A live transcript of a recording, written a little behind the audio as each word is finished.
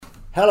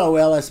Hello,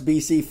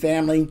 LSBC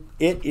family.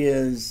 It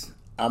is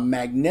a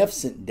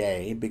magnificent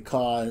day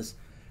because,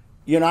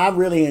 I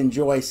really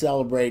enjoy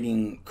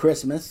celebrating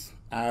Christmas.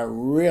 I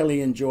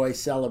really enjoy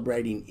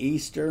celebrating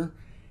Easter.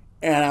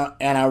 And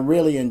I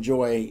really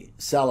enjoy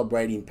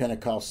celebrating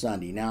Pentecost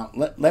Sunday. Now,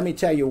 let me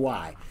tell you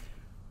why.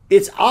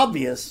 It's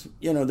obvious,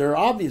 there are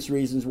obvious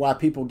reasons why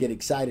people get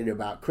excited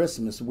about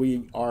Christmas.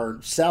 We are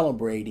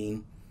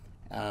celebrating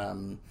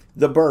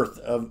the birth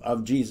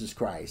of Jesus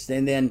Christ.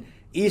 And then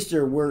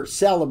Easter, we're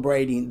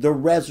celebrating the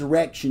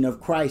resurrection of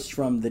Christ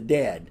from the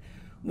dead.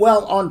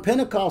 Well, on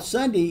Pentecost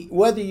Sunday,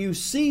 whether you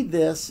see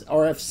this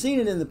or have seen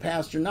it in the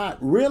past or not,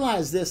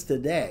 realize this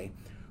today.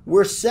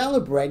 We're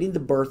celebrating the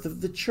birth of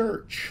the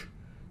church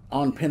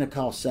on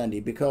Pentecost Sunday,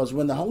 because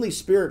when the Holy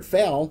Spirit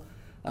fell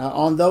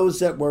on those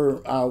that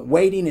were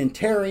waiting and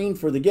tarrying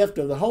for the gift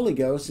of the Holy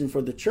Ghost and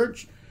for the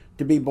church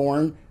to be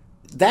born,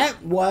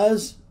 that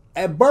was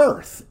a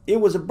birth.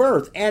 It was a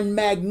birth, and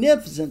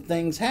magnificent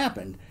things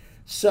happened.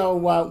 So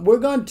we're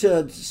going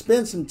to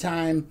spend some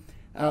time.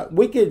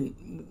 We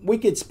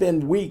could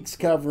spend weeks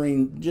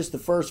covering just the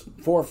first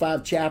 4 or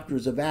 5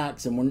 chapters of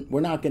Acts, and we're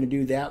not going to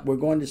do that. We're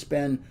going to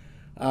spend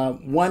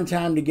one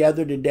time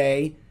together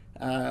today.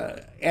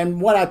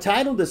 And what I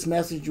titled this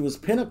message was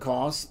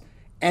Pentecost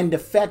and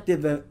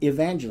Effective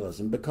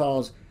Evangelism,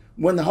 because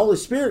when the Holy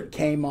Spirit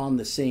came on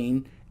the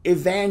scene,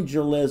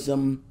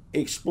 evangelism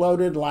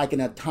exploded like an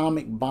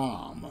atomic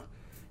bomb,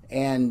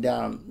 and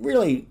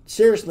really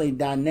seriously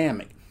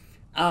dynamic.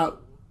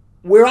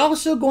 We're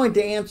also going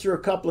to answer a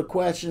couple of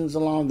questions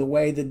along the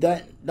way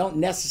that don't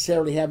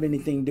necessarily have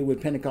anything to do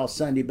with Pentecost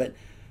Sunday, but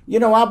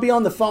I'll be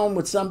on the phone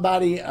with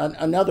somebody,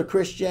 another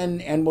Christian,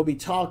 and we'll be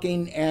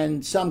talking,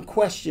 and some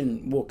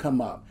question will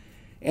come up.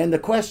 And the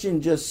question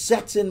just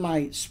sets in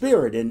my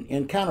spirit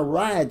and kind of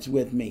rides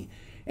with me.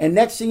 And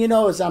next thing you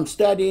know, as I'm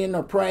studying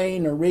or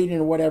praying or reading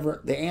or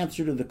whatever, the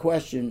answer to the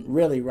question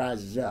really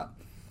rises up.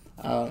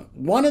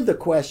 One of the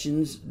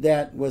questions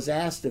that was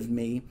asked of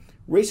me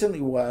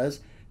recently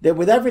was that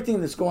with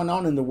everything that's going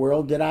on in the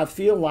world, did I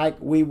feel like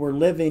we were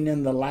living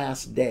in the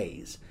last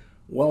days?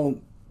 Well,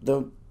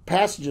 the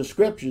passage of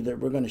scripture that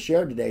we're going to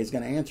share today is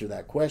going to answer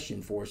that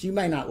question for us. You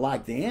may not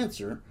like the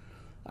answer.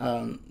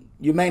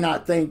 You may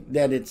not think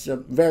that it's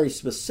very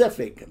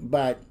specific,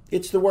 but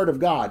it's the Word of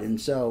God.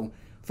 And so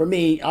for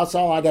me, that's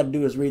all I got to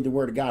do is read the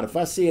Word of God. If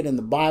I see it in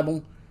the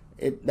Bible,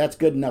 that's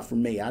good enough for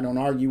me. I don't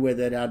argue with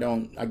it.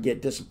 I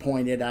get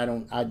disappointed.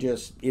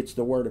 It's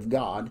the Word of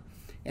God,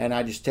 and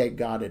I just take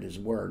God at His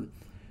word.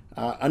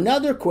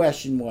 Another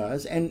question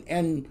was,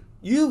 and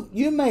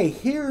you may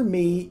hear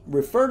me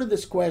refer to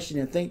this question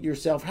and think to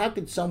yourself, how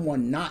could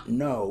someone not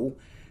know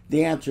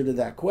the answer to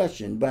that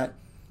question? But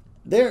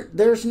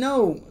there's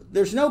no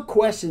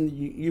question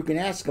you can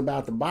ask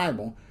about the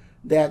Bible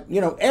that,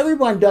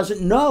 everyone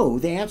doesn't know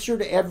the answer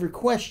to every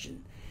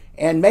question.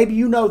 And maybe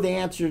you know the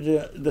answer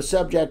to the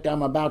subject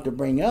I'm about to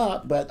bring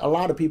up, but a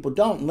lot of people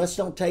don't. And let's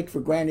don't take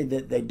for granted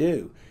that they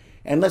do.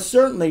 And let's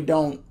certainly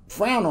don't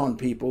frown on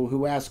people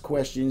who ask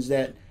questions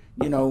that,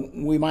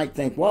 we might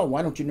think, well,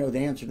 why don't you know the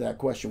answer to that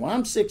question? Well,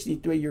 I'm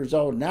 63 years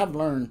old, and I've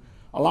learned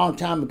a long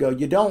time ago,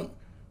 don't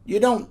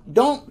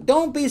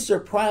be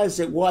surprised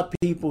at what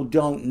people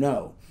don't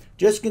know.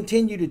 Just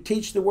continue to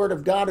teach the Word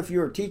of God if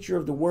you're a teacher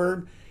of the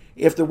Word.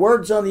 If the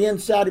Word's on the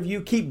inside of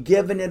you, keep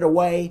giving it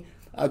away.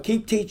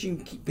 Keep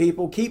teaching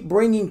people. Keep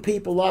bringing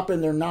people up in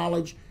their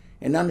knowledge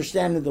and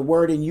understanding of the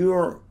Word.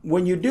 And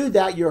when you do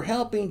that, you're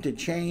helping to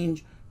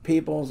change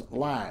people's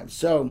lives.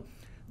 So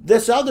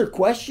this other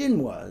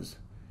question was,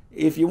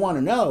 if you want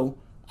to know,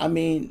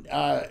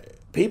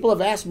 people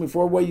have asked me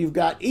before, well, you've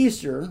got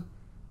Easter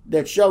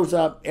that shows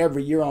up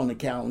every year on the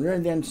calendar,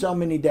 and then so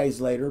many days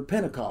later,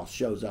 Pentecost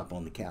shows up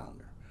on the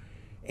calendar.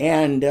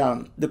 And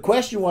the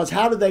question was,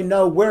 how do they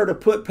know where to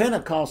put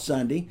Pentecost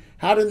Sunday?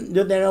 How did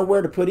they know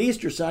where to put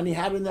Easter Sunday?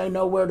 How did they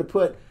know where to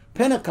put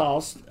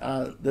Pentecost,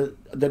 the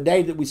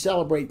day that we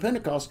celebrate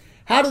Pentecost?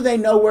 How do they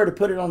know where to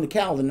put it on the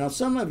calendar? Now,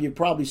 some of you are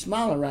probably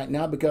smiling right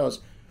now because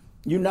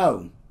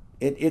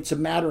it's a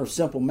matter of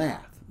simple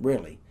math,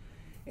 really.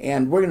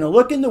 And we're going to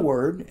look in the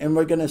Word, and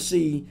we're going to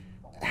see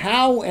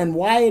how and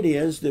why it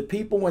is that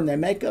people, when they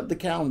make up the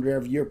calendar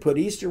every year, put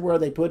Easter where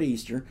they put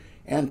Easter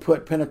and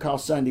put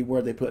Pentecost Sunday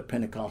where they put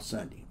Pentecost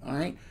Sunday. All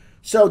right?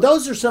 So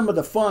those are some of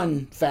the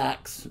fun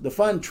facts, the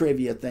fun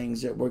trivia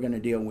things that we're going to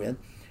deal with.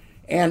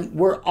 And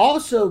we're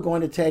also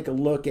going to take a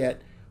look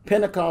at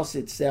Pentecost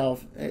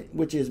itself,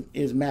 which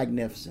is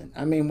magnificent.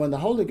 When the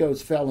Holy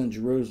Ghost fell in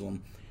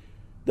Jerusalem,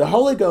 the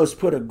Holy Ghost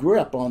put a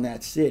grip on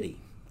that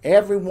city.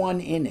 Everyone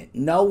in it.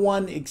 No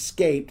one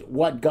escaped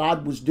what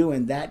God was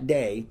doing that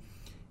day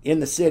in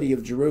the city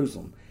of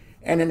Jerusalem.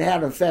 And it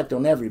had an effect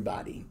on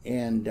everybody.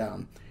 And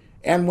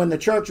when the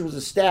church was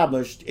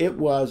established, it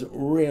was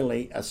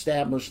really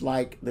established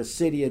like the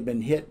city had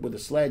been hit with a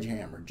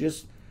sledgehammer.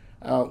 Just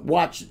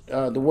watch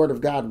the Word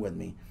of God with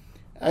me.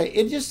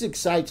 It just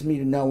excites me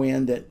to no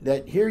end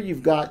that here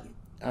you've got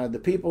the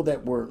people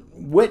that were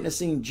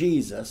witnessing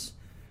Jesus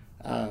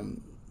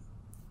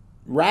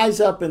rise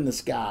up in the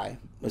sky,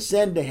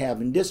 ascend to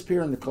heaven,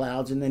 disappear in the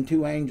clouds, and then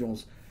 2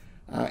 angels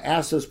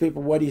asked those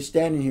people, what are you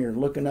standing here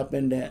looking up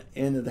into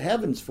the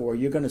heavens for?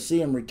 You're going to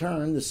see him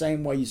return the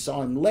same way you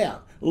saw him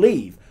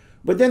leave.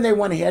 But then they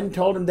went ahead and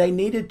told him they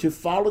needed to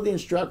follow the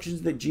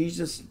instructions that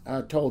Jesus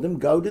told them.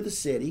 Go to the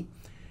city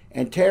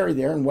and tarry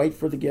there and wait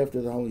for the gift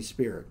of the Holy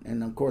Spirit.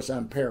 And of course,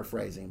 I'm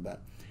paraphrasing,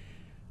 but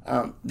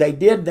they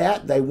did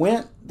that. They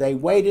went, they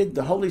waited,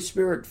 the Holy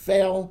Spirit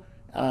fell.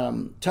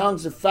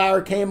 Tongues of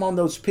fire came on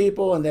those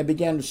people, and they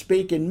began to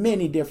speak in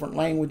many different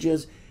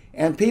languages.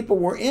 And people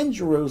were in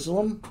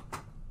Jerusalem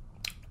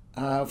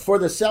for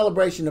the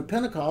celebration of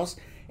Pentecost,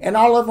 and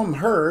all of them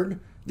heard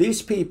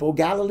these people,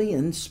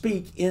 Galileans,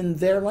 speak in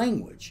their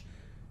language.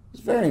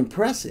 It's very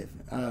impressive.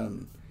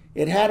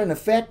 It had an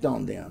effect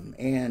on them,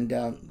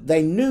 and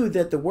they knew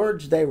that the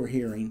words they were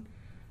hearing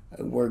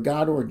were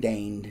God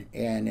ordained,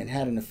 and it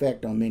had an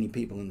effect on many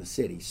people in the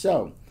city.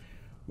 So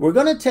we're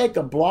going to take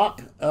a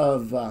block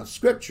of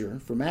scripture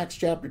from Acts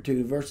chapter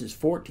 2, verses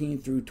 14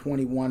 through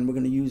 21. We're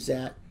going to use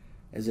that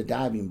as a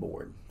diving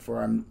board for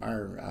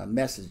our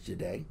message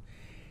today.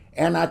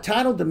 And I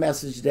titled the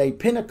message today,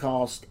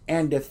 Pentecost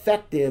and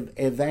Effective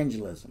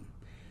Evangelism.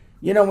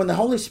 You know, when the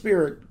Holy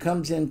Spirit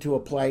comes into a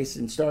place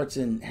and starts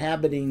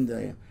inhabiting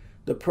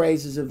the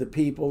praises of the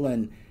people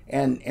and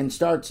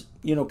starts,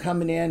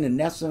 coming in and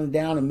nestling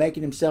down and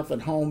making himself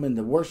at home in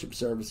the worship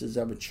services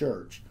of a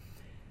church,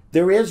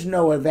 there is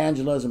no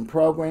evangelism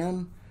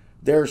program.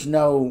 There's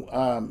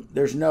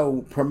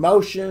no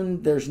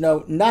promotion.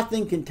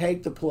 Nothing can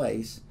take the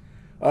place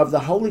of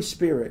the Holy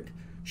Spirit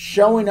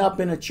showing up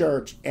in a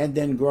church and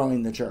then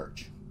growing the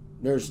church.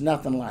 There's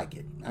nothing like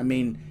it. I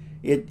mean,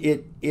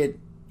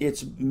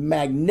 it's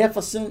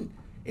magnificent.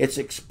 It's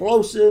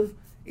explosive.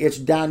 It's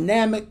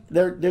dynamic.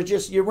 They're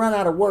just, you run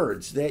out of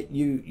words that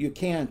you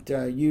can't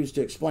use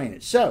to explain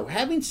it. So,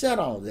 having said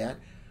all of that,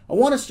 I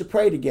want us to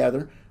pray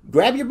together.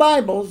 Grab your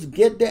Bibles,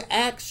 get to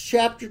Acts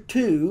chapter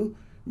 2.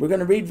 We're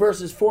going to read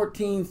verses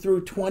 14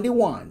 through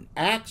 21.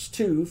 Acts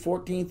 2,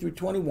 14 through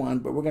 21,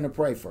 but we're going to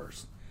pray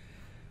first.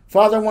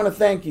 Father, I want to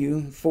thank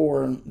you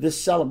for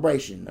this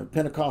celebration of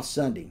Pentecost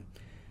Sunday.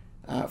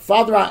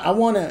 Father, I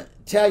want to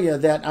tell you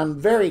that I'm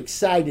very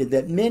excited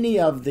that many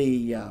of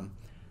the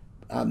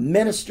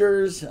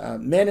ministers,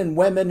 men and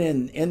women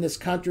in this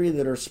country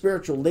that are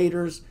spiritual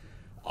leaders,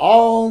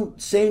 all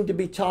seem to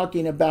be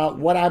talking about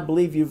what I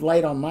believe you've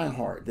laid on my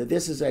heart, that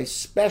this is a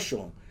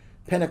special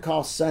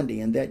Pentecost Sunday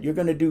and that you're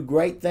going to do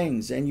great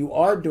things, and you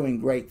are doing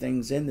great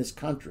things in this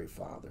country,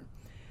 Father.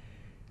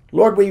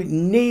 Lord, we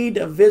need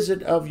a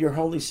visit of your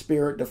Holy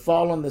Spirit to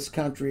fall on this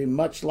country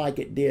much like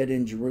it did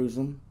in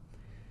Jerusalem,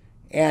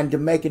 and to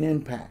make an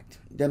impact,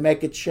 to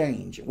make a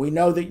change. We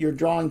know that you're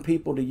drawing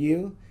people to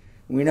you.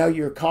 We know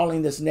you're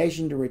calling this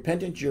nation to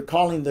repentance. You're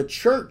calling the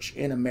church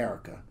in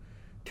America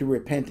to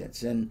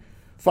repentance. And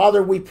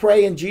Father, we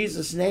pray in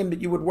Jesus' name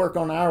that you would work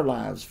on our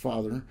lives,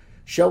 Father.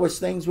 Show us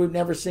things we've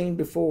never seen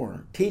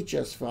before. Teach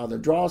us, Father.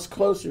 Draw us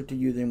closer to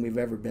you than we've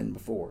ever been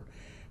before.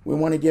 We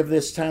want to give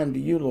this time to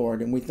you,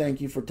 Lord, and we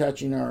thank you for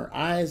touching our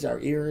eyes, our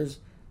ears,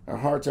 our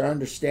hearts, our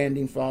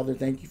understanding, Father.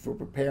 Thank you for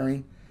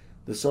preparing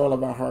the soil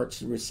of our hearts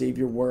to receive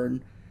your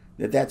word,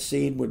 that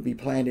seed would be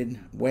planted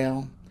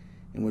well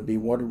and would be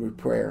watered with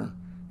prayer,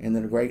 and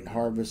that a great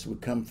harvest would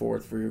come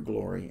forth for your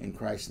glory. In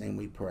Christ's name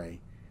we pray.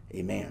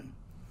 Amen.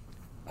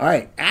 All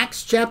right,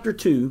 Acts chapter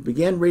 2,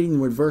 begin reading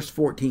with verse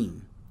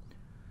 14.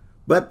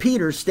 But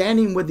Peter,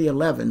 standing with the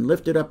 11,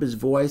 lifted up his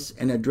voice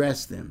and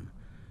addressed them.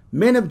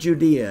 Men of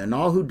Judea and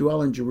all who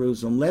dwell in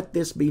Jerusalem, let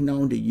this be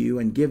known to you,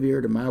 and give ear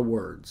to my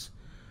words.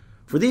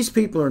 For these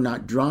people are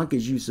not drunk,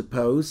 as you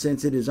suppose,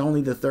 since it is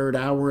only the 3rd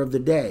hour of the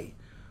day.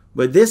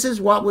 But this is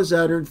what was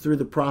uttered through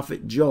the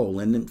prophet Joel.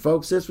 And then,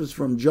 folks, this was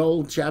from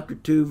Joel chapter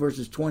 2,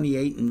 verses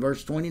 28 and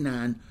verse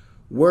 29,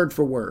 word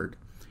for word.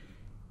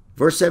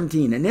 Verse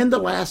 17, and in the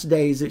last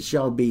days it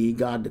shall be,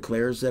 God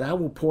declares, that I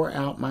will pour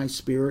out my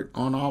spirit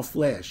on all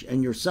flesh,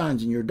 and your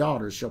sons and your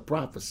daughters shall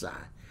prophesy.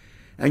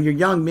 And your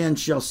young men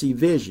shall see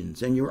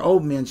visions, and your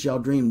old men shall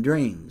dream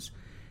dreams.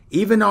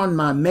 Even on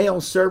my male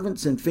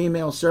servants and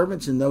female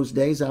servants in those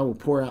days I will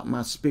pour out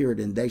my spirit,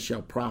 and they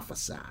shall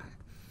prophesy.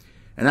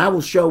 And I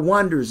will show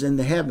wonders in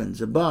the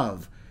heavens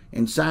above,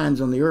 and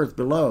signs on the earth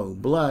below,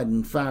 blood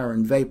and fire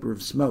and vapor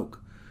of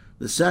smoke.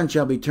 The sun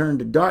shall be turned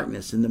to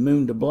darkness, and the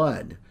moon to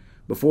blood,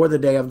 before the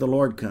day of the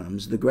Lord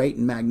comes, the great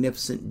and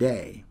magnificent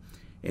day.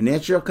 And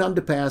it shall come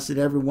to pass that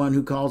everyone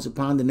who calls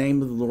upon the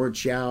name of the Lord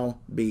shall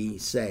be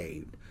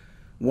saved.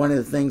 One of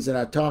the things that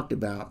I talked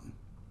about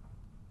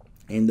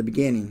in the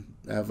beginning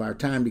of our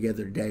time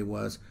together today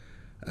was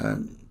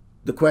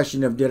the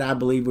question of, did I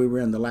believe we were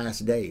in the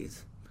last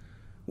days?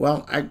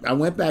 Well, I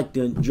went back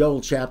to Joel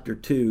chapter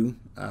 2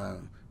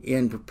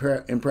 in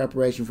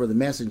preparation for the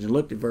message and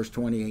looked at verse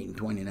 28 and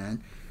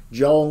 29.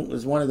 Joel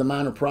is one of the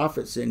minor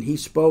prophets, and he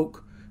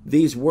spoke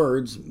these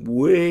words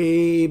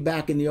way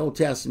back in the Old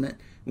Testament.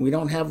 We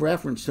don't have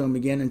reference to them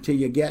again until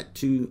you get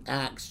to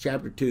Acts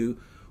chapter 2,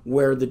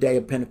 where the day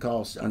of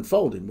Pentecost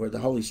unfolded, where the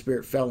Holy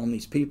Spirit fell on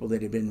these people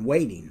that had been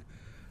waiting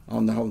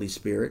on the Holy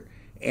Spirit.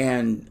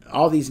 And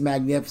all these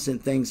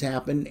magnificent things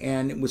happened,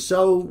 and it was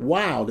so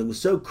wild, it was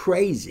so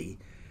crazy,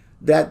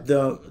 that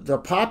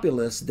the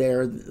populace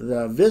there,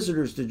 the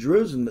visitors to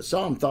Jerusalem that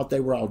saw him, thought they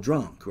were all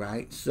drunk,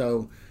 right?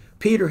 So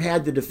Peter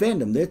had to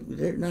defend them.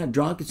 They're not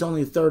drunk. It's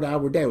only the third hour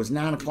of the day. It was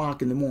 9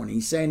 o'clock in the morning.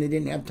 He's saying they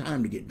didn't have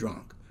time to get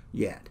drunk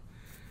yet.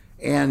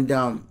 And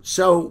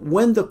so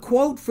when the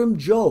quote from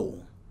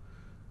Joel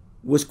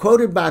was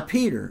quoted by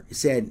Peter, it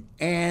said,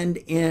 "And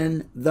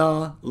in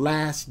the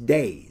last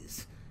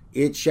days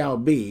it shall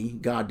be,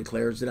 God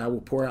declares, that I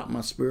will pour out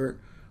my spirit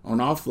on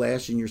all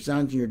flesh, and your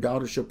sons and your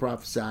daughters shall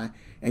prophesy,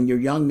 and your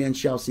young men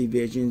shall see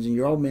visions, and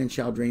your old men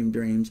shall dream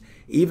dreams.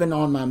 Even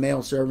on my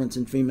male servants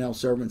and female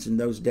servants in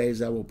those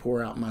days I will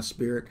pour out my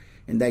spirit,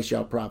 and they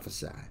shall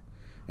prophesy.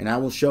 And I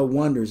will show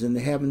wonders in the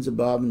heavens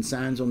above and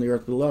signs on the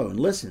earth below." And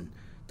listen,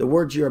 the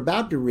words you're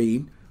about to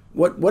read,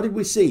 what did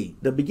we see?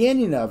 The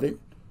beginning of it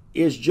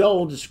is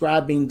Joel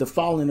describing the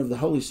falling of the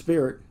Holy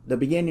Spirit, the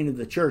beginning of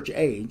the church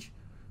age,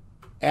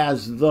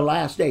 as the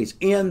last days,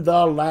 in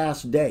the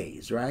last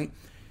days, right?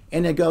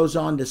 And it goes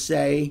on to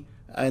say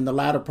in the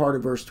latter part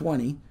of verse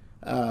 20,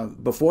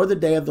 before the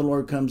day of the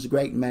Lord comes, a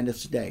great and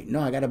magnificent day. No,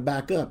 I got to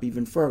back up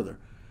even further.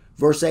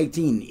 Verse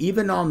 18,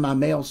 even on my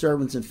male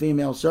servants and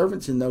female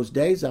servants in those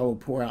days I will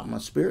pour out my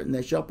spirit, and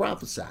they shall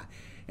prophesy.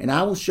 And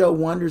I will show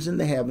wonders in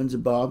the heavens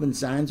above and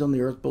signs on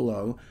the earth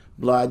below,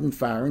 blood and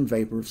fire and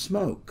vapor of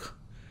smoke.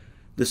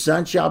 The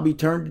sun shall be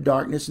turned to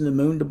darkness and the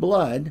moon to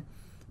blood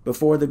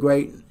before the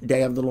great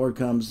day of the Lord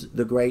comes,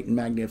 the great and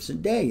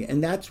magnificent day.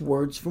 And that's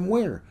words from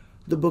where?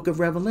 The book of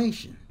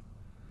Revelation.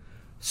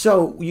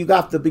 So you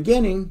got the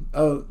beginning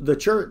of the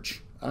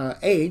church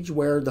age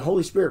where the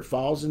Holy Spirit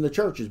falls and the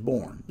church is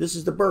born. This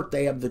is the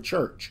birthday of the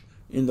church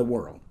in the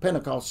world,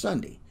 Pentecost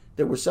Sunday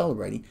that we're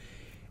celebrating.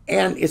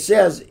 And it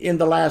says in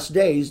the last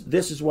days,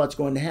 this is what's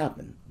going to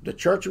happen. The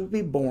church will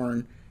be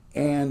born,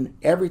 and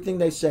everything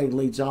they say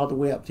leads all the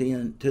way up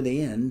to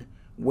the end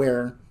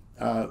where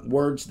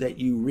words that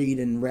you read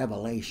in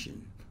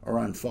Revelation are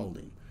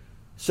unfolding.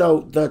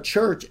 So the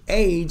church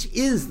age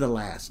is the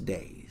last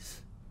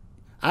days.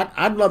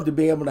 I'd love to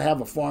be able to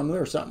have a formula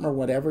or something or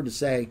whatever to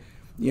say,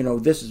 you know,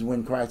 this is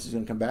when Christ is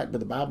going to come back, but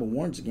the Bible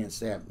warns against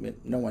that.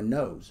 No one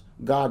knows.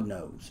 God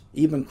knows.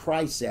 Even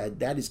Christ said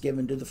that is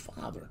given to the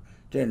Father.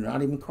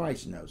 Not even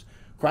Christ knows.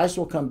 Christ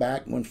will come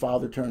back when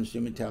Father turns to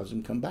him and tells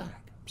him, come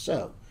back.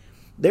 So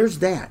there's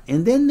that.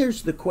 And then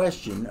there's the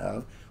question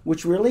of,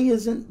 which really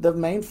isn't the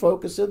main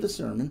focus of the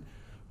sermon,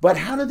 but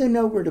how do they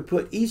know where to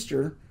put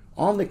Easter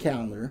on the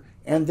calendar?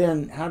 And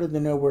then how do they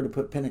know where to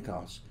put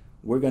Pentecost?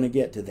 We're going to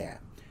get to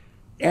that.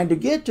 And to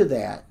get to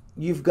that,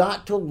 you've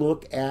got to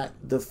look at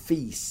the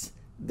feasts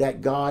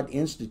that God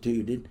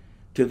instituted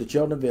to the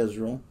children of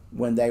Israel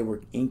when they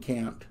were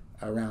encamped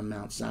around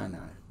Mount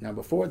Sinai. Now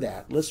before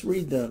that, let's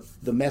read the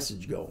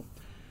message goal.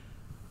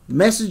 The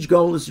message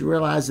goal is to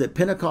realize that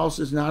Pentecost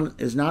is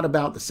not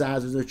about the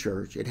size of the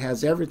church. It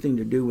has everything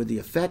to do with the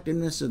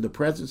effectiveness of the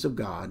presence of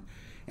God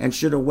and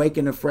should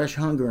awaken a fresh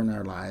hunger in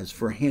our lives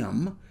for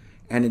Him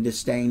and a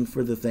disdain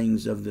for the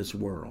things of this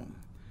world.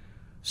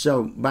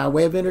 So by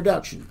way of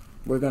introduction,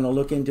 we're going to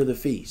look into the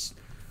feast.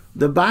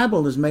 The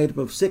Bible is made up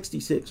of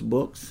 66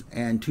 books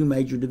and two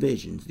major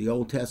divisions, the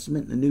Old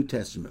Testament and the New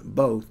Testament,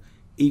 both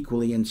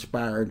equally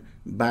inspired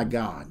by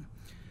God.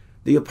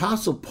 The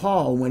Apostle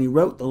Paul, when he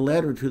wrote the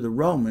letter to the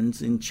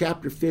Romans in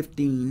chapter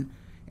 15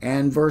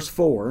 and verse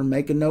 4,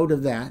 make a note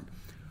of that,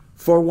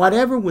 for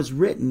whatever was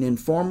written in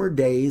former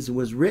days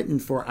was written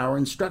for our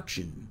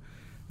instruction,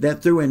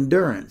 that through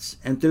endurance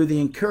and through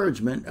the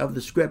encouragement of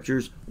the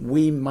Scriptures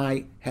we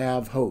might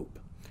have hope.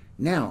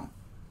 Now,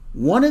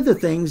 one of the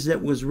things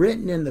that was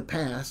written in the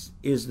past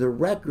is the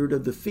record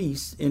of the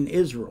feasts in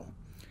Israel.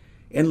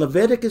 In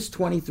Leviticus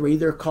 23,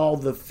 they're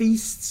called the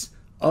Feasts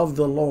of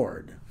the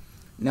Lord.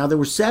 Now, there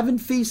were 7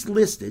 feasts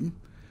listed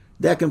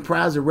that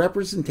comprise a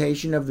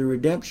representation of the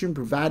redemption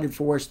provided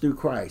for us through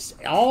Christ.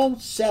 All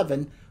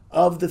 7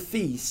 of the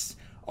feasts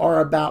are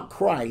about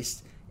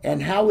Christ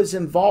and how his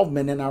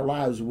involvement in our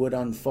lives would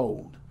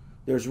unfold.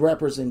 There's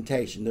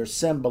representation, there's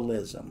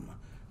symbolism,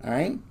 all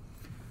right?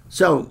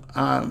 So,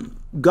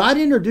 God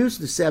introduced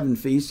the 7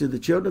 feasts to the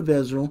children of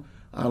Israel,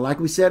 like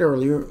we said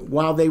earlier,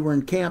 while they were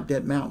encamped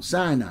at Mount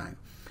Sinai.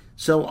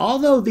 So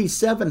although these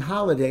 7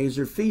 holidays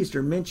or feasts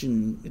are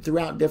mentioned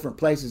throughout different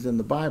places in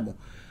the Bible,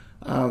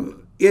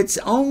 it's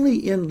only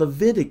in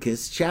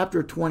Leviticus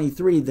chapter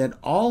 23 that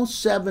all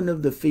 7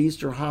 of the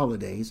feasts or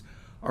holidays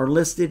are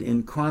listed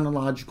in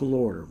chronological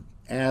order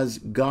as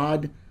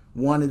God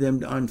wanted them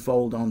to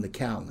unfold on the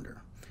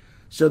calendar.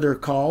 So they're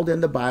called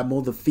in the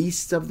Bible the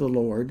Feasts of the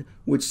Lord,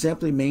 which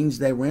simply means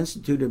they were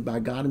instituted by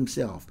God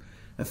himself,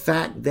 a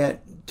fact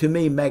that to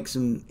me makes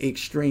them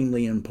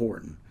extremely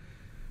important.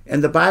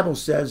 And the Bible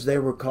says they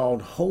were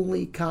called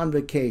holy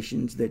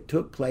convocations that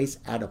took place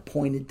at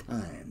appointed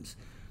times.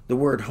 The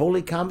word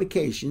holy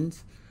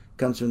convocations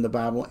comes from the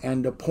Bible,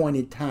 and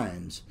appointed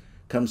times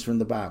comes from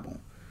the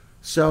Bible.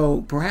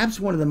 So perhaps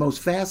one of the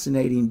most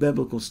fascinating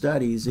biblical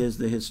studies is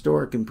the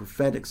historic and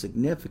prophetic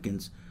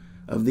significance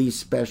of these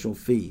special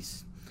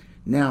feasts.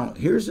 Now,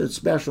 here's a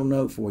special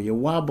note for you.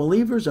 While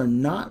believers are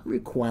not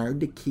required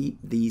to keep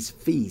these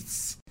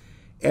feasts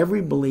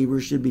every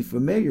believer should be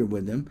familiar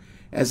with them,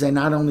 as they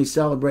not only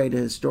celebrate a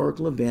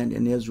historical event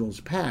in Israel's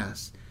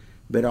past,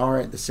 but are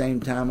at the same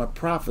time a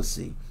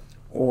prophecy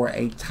or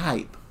a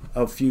type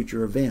of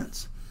future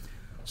events.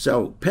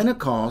 So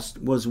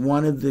Pentecost was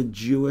one of the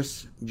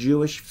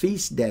Jewish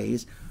feast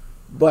days,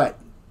 but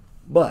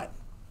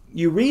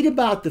you read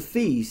about the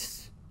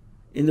feasts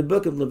in the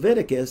book of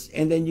Leviticus,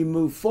 and then you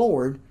move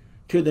forward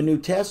to the New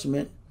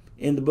Testament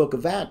in the book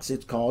of Acts.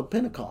 It's called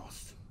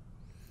Pentecost.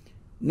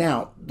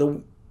 Now,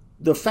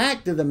 the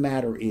fact of the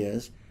matter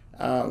is,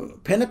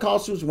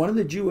 Pentecost was one of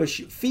the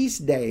Jewish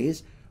feast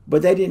days,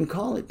 but they didn't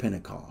call it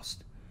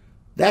Pentecost.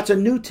 That's a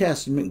New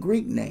Testament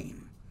Greek name.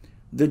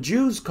 The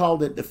Jews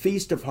called it the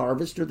Feast of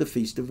Harvest or the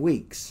Feast of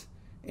Weeks.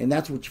 And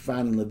that's what you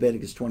find in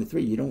Leviticus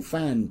 23. You don't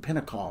find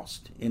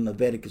Pentecost in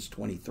Leviticus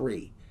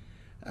 23.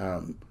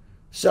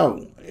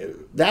 So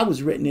that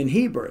was written in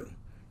Hebrew.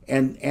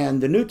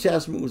 And the New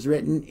Testament was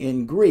written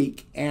in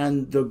Greek.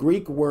 And the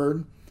Greek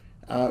word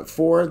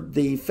for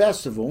the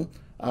festival,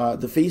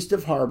 the Feast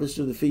of Harvest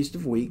or the Feast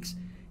of Weeks,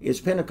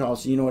 is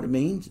Pentecost. You know what it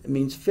means? It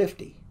means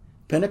 50.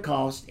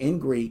 Pentecost in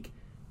Greek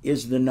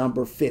is the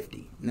number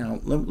 50. Now,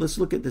 let's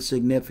look at the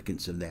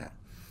significance of that.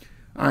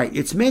 All right,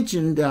 it's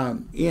mentioned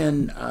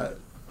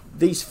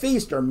these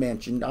feasts are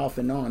mentioned off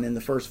and on in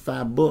the first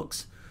 5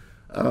 books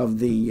of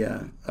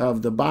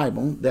the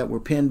Bible that were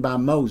penned by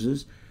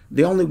Moses.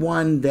 The only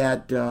one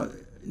that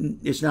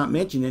it's not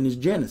mentioned in is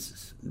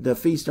Genesis. The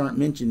feasts aren't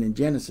mentioned in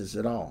Genesis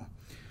at all.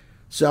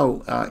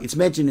 So it's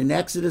mentioned in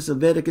Exodus,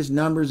 Leviticus,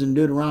 Numbers, and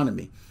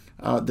Deuteronomy.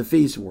 The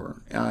feasts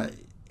were.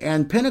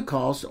 And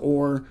Pentecost,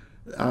 or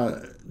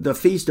the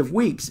Feast of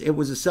Weeks, it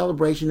was a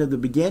celebration of the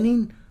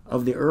beginning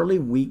of the early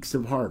weeks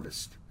of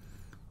harvest.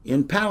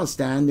 In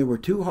Palestine, there were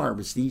 2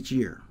 harvests each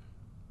year.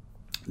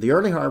 The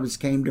early harvest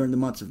came during the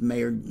months of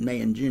May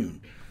and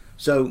June.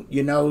 So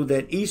you know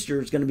that Easter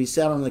is going to be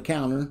set on the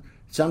calendar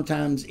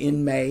sometimes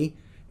in May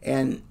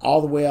and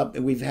all the way up.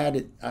 We've had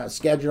it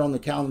scheduled on the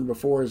calendar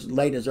before as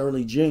late as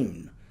early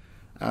June.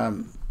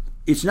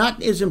 It's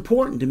not as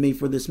important to me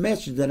for this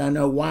message that I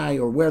know why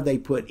or where they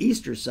put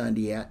Easter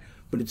Sunday at,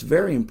 but it's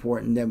very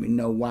important that we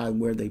know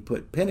where they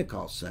put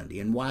Pentecost Sunday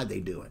and why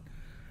they do it,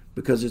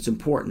 because it's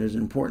important. There's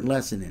an important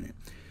lesson in it.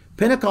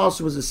 Pentecost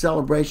was a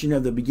celebration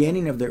of the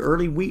beginning of the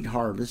early wheat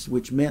harvest,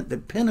 which meant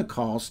that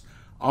Pentecost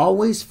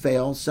always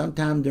fell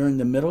sometime during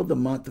the middle of the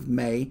month of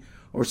May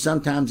or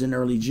sometimes in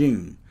early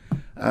June.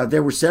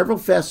 There were several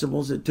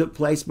festivals that took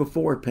place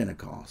before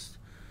Pentecost.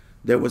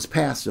 There was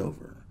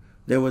Passover,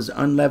 there was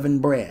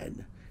unleavened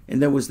bread,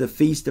 and there was the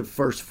Feast of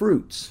First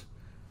Fruits.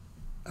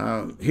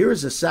 Here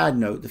is a side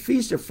note. The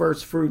Feast of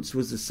First Fruits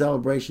was the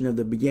celebration of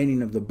the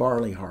beginning of the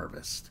barley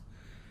harvest.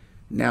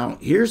 Now,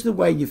 here's the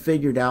way you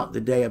figured out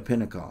the day of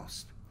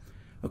Pentecost.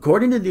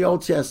 According to the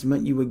Old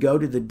Testament, you would go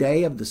to the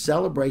day of the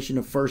celebration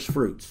of first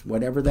fruits,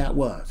 whatever that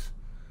was,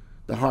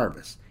 the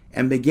harvest.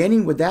 And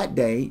beginning with that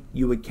day,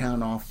 you would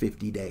count off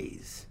 50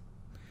 days.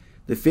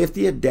 The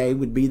 50th day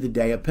would be the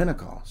day of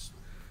Pentecost.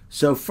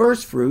 So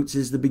first fruits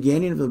is the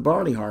beginning of the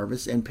barley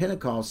harvest, and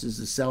Pentecost is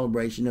the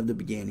celebration of the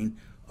beginning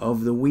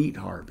of the wheat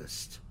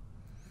harvest.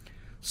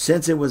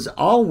 Since it was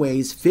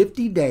always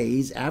 50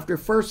 days after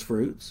first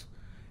fruits,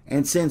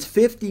 and since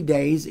 50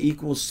 days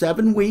equals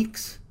 7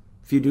 weeks,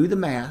 if you do the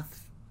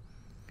math,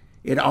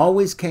 it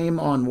always came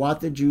on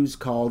what the Jews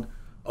called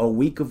a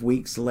week of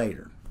weeks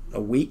later.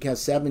 A week has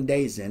 7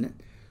 days in it,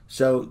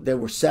 so there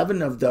were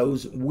 7 of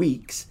those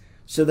weeks,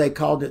 so they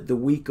called it the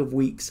week of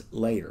weeks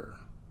later.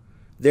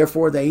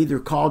 Therefore, they either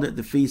called it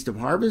the Feast of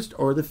Harvest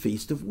or the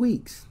Feast of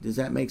Weeks. Does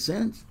that make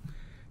sense?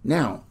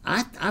 Now,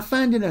 I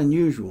find it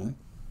unusual.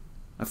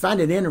 I find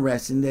it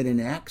interesting that in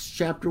Acts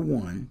chapter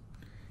 1,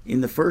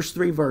 in the first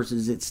 3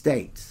 verses, it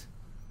states,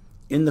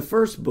 "In the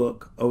first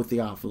book, O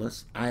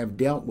Theophilus, I have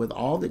dealt with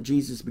all that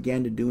Jesus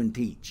began to do and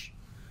teach,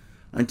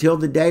 until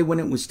the day when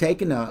it was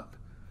taken up,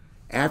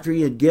 after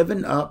he had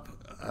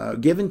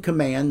given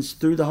commands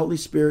through the Holy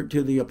Spirit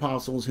to the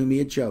apostles whom he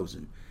had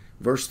chosen."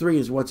 Verse 3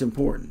 is what's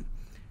important.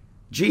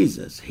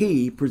 Jesus,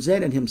 he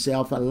presented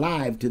himself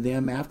alive to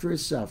them after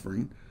his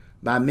suffering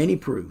by many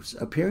proofs,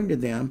 appearing to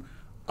them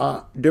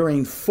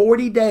during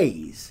 40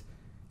 days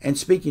and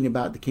speaking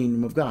about the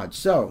kingdom of God.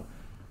 So,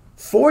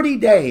 40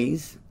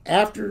 days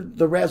after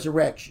the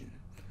resurrection,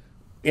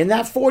 in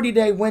that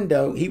 40-day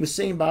window, he was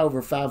seen by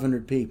over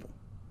 500 people,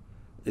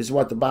 is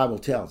what the Bible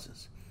tells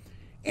us.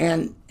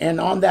 And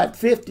on that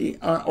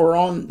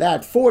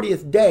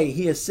 40th day,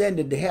 he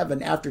ascended to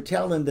heaven after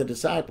telling the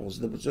disciples,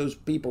 those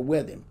people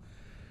with him.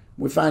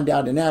 We find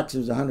out in Acts it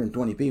was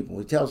 120 people.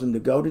 He tells them to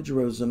go to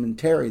Jerusalem and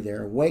tarry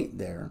there, wait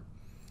there,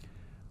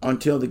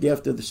 until the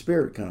gift of the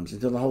Spirit comes,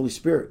 until the Holy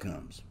Spirit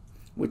comes,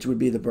 which would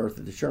be the birth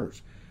of the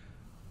church.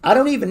 I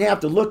don't even have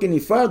to look any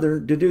further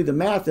to do the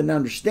math and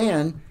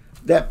understand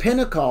that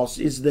Pentecost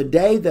is the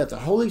day that the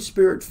Holy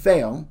Spirit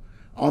fell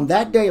on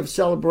that day of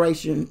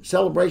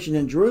celebration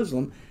in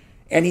Jerusalem,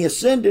 and he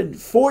ascended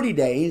 40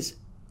 days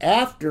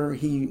after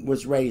he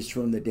was raised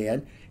from the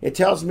dead. It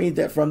tells me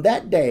that from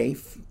that day,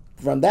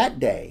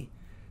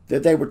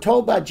 that they were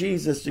told by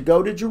Jesus to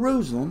go to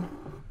Jerusalem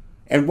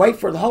And wait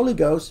for the Holy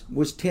Ghost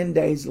was 10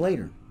 days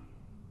later.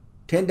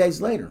 10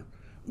 days later.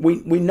 We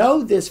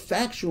know this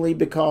factually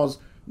because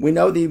we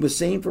know that he was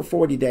seen for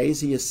 40 days.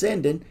 He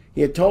ascended.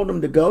 He had told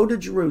them to go to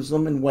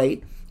Jerusalem and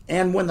wait.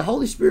 And when the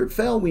Holy Spirit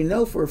fell, we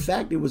know for a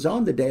fact it was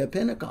on the day of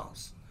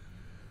Pentecost.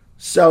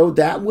 So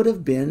that would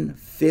have been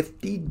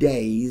 50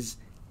 days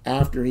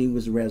after he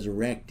was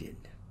resurrected.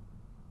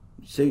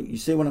 You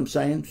see what I'm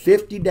saying?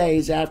 50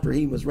 days after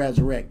he was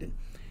resurrected.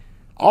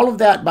 All of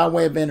that, by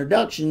way of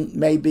introduction,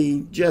 may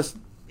be just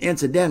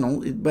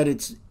incidental, but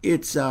it's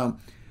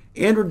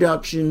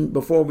introduction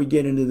before we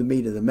get into the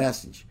meat of the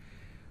message.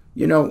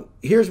 You know,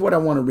 here's what I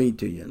want to read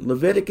to you.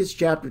 Leviticus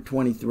chapter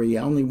 23.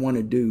 I only want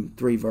to do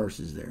 3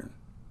 verses there.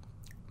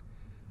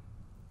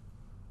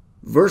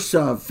 Verse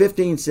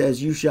 15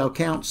 says, "You shall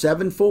count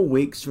 7 full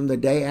weeks from the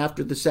day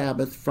after the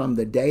Sabbath, from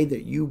the day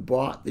that you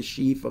brought the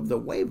sheaf of the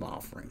wave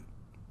offering.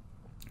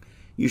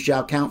 You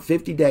shall count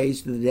 50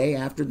 days to the day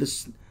after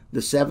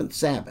the 7th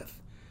Sabbath.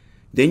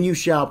 Then you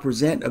shall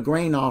present a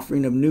grain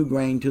offering of new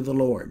grain to the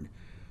Lord.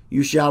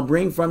 You shall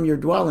bring from your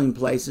dwelling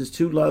places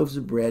 2 loaves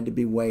of bread to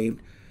be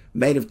waved,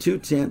 made of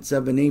 2/10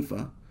 of an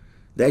ephah.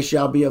 They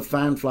shall be of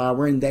fine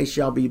flour, and they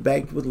shall be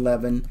baked with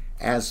leaven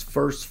as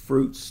first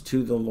fruits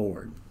to the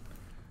Lord."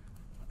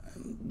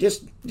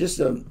 Just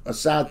a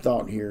side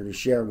thought here to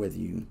share with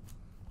you.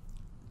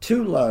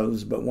 2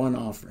 loaves, but 1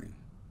 offering.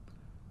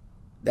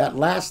 That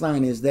last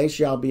line is, "They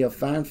shall be of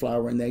fine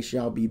flour, and they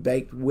shall be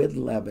baked with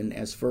leaven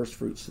as first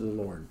fruits to the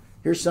Lord."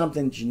 Here's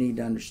something that you need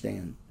to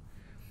understand.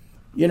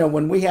 You know,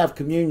 when we have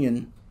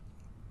communion,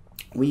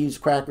 we use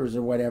crackers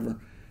or whatever.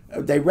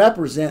 They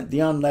represent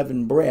the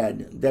unleavened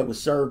bread that was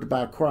served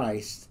by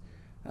Christ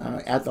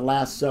at the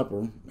Last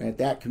Supper, at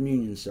that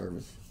communion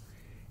service.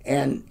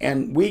 And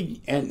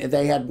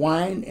they had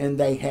wine and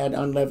they had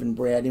unleavened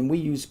bread, and we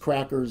use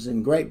crackers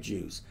and grape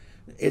juice.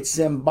 It's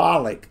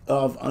symbolic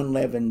of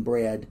unleavened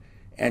bread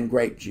and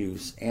grape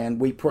juice, and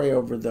we pray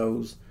over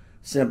those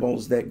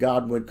symbols that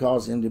God would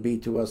cause them to be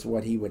to us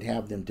what he would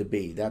have them to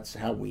be. That's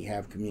how we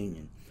have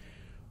communion.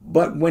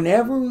 But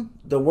whenever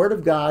the Word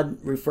of God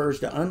refers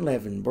to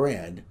unleavened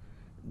bread,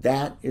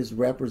 that is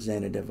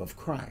representative of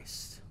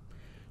Christ.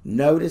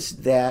 Notice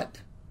that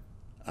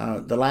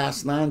the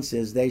last line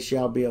says, "They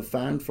shall be of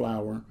fine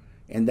flour,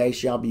 and they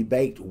shall be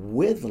baked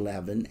with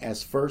leaven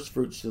as first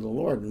fruits to the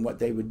Lord." And what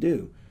they would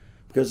do,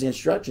 because the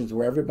instructions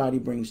were everybody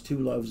brings 2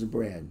 loaves of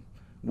bread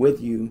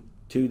with you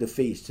to the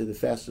feast, to the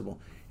festival,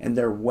 and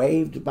they're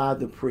waved by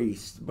the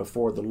priest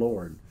before the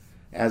Lord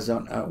as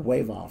a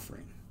wave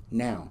offering.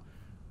 Now,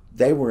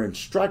 they were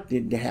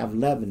instructed to have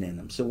leaven in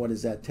them. So what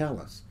does that tell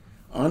us?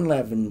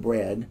 Unleavened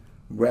bread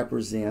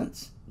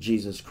represents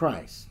Jesus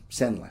Christ,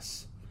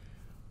 sinless.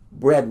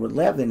 Bread with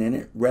leaven in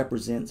it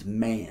represents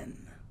man.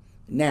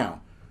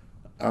 Now,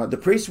 the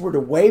priests were to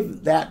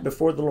wave that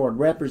before the Lord,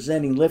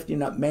 representing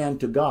lifting up man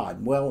to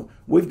God. Well,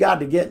 we've got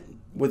to get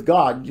with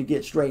God to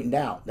get straightened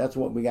out. That's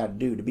what we got to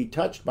do, to be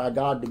touched by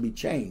God, to be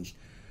changed.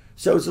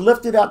 So it's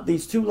lifted up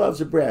these 2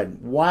 loaves of bread.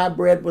 Why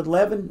bread with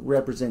leaven?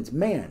 Represents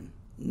man,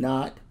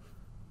 not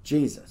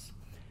Jesus.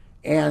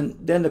 And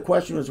then the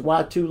question was,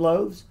 why 2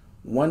 loaves?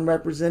 1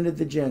 represented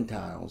the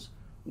Gentiles,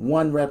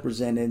 1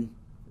 represented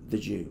the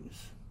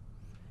Jews.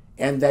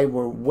 And they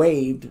were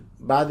waved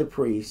by the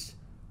priest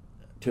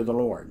to the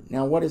Lord.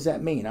 Now, what does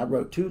that mean? I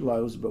wrote 2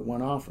 loaves, but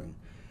 1 offering.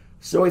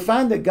 So we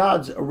find that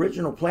God's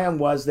original plan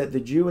was that the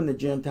Jew and the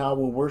Gentile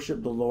will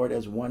worship the Lord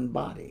as one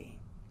body.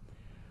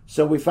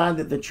 So we find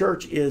that the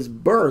church is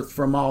birthed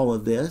from all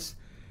of this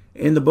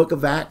in the book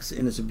of Acts,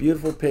 and it's a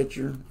beautiful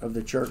picture of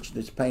the church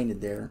that's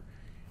painted there,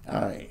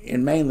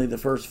 in mainly the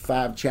first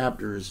 5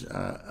 chapters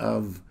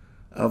of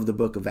the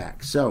book of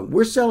Acts. So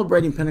we're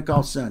celebrating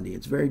Pentecost Sunday.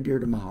 It's very dear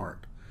to my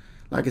heart.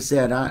 Like I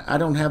said, I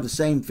don't have the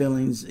same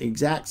feelings,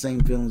 exact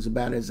same feelings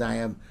about it as I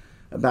have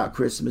about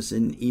Christmas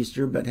and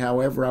Easter, but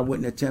however, I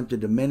wouldn't attempt to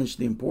diminish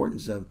the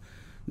importance of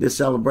this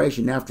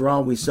celebration. After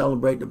all, we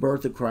celebrate the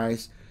birth of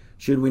Christ.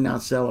 Should we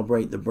not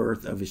celebrate the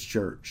birth of his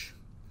church?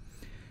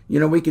 You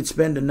know, we could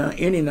spend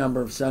any number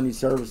of Sunday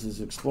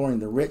services exploring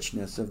the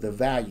richness of the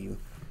value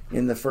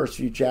in the first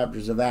few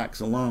chapters of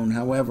Acts alone.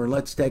 However,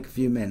 let's take a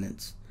few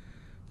minutes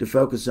to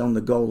focus on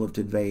the goal of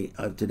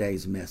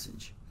today's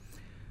message.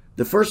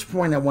 The first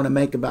point I want to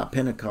make about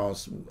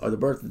Pentecost, or the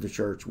birth of the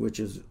church,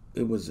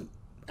 it was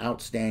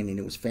outstanding,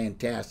 it was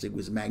fantastic, it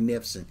was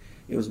magnificent,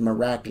 it was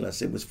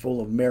miraculous, it was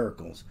full of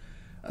miracles.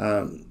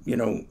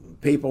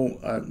 People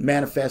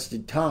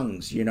manifested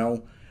tongues,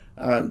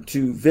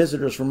 to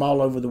visitors from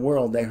all over the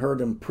world. They heard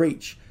them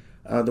preach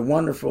the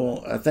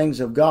wonderful things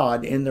of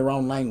God in their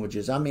own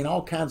languages. I mean,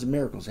 all kinds of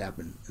miracles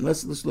happened.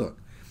 Let's look.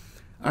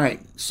 All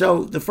right,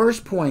 so the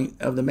first point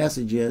of the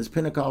message is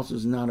Pentecost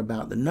is not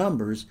about the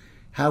numbers.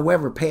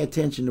 However, pay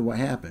attention to what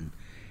happened.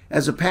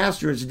 As a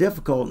pastor, it's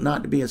difficult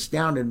not to be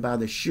astounded by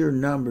the sheer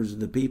numbers of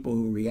the people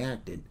who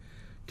reacted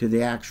to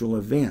the actual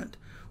event.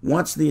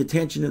 Once the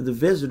attention of the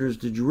visitors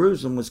to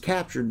Jerusalem was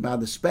captured by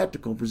the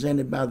spectacle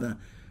presented by the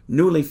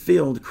newly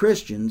filled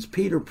Christians,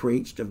 Peter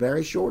preached a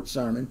very short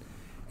sermon,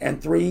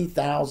 and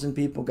 3,000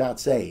 people got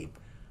saved.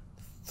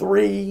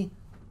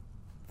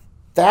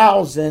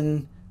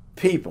 3,000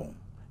 people.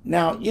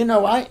 Now, you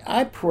know,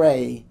 I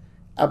pray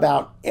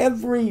about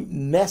every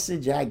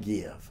message I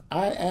give.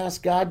 I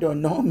ask God to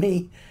anoint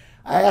me.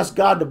 I ask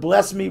God to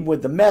bless me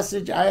with the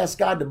message. I ask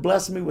God to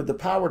bless me with the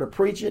power to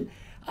preach it.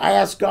 I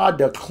ask God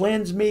to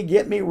cleanse me,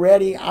 get me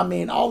ready. I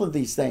mean, all of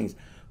these things.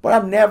 But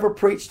I've never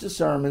preached a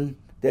sermon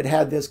that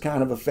had this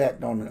kind of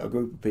effect on a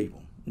group of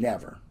people.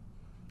 Never.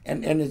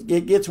 And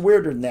it gets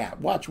weirder than that.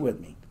 Watch with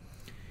me.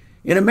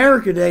 In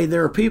America today,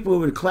 there are people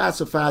who would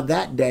classify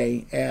that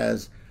day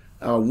as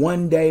a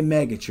one-day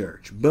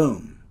megachurch.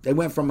 Boom. They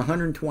went from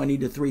 120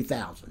 to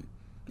 3,000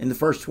 in the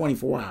first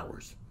 24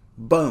 hours.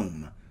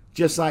 Boom.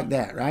 Just like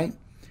that, right?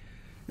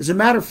 As a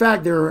matter of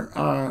fact, there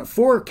are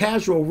 4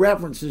 casual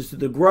references to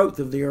the growth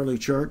of the early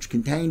church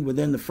contained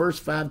within the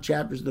first 5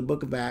 chapters of the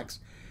book of Acts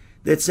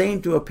that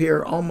seem to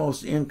appear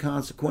almost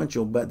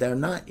inconsequential, but they're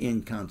not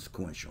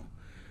inconsequential.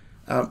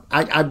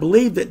 I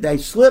believe that they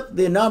slipped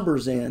the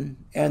numbers in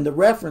and the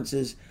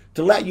references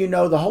to let you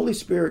know the Holy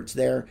Spirit's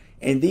there,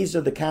 and these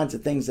are the kinds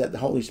of things that the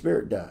Holy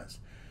Spirit does.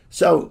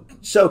 So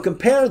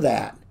compare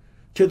that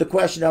to the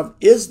question of,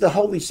 is the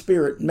Holy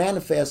Spirit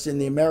manifest in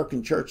the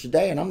American church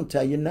today? And I'm going to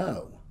tell you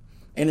no.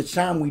 And it's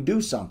time we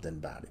do something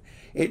about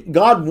it.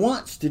 God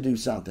wants to do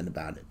something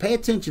about it. Pay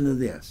attention to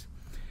this.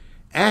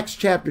 Acts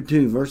chapter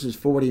 2, verses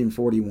 40 and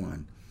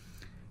 41.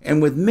 And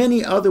with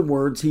many other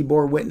words he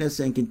bore witness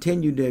and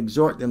continued to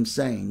exhort them,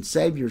 saying,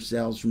 save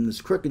yourselves from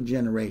this crooked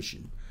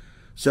generation.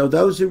 So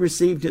those who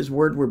received his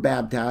word were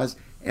baptized,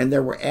 and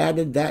there were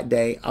added that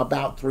day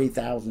about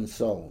 3,000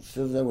 souls.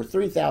 So there were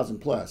 3,000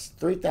 plus.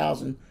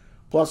 3,000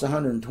 plus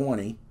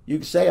 120. You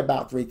could say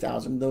about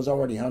 3,000. There's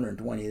already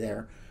 120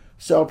 there.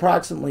 So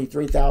approximately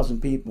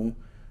 3,000 people.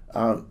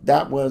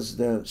 That was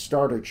the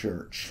starter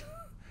church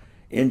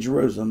in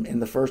Jerusalem in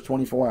the first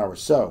 24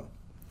 hours. So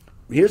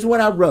here's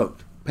what I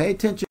wrote. Pay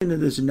attention to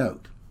this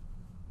note.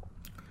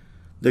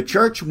 The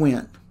church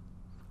went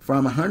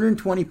from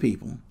 120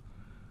 people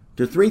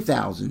to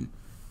 3,000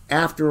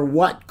 after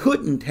what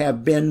couldn't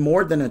have been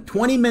more than a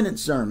 20-minute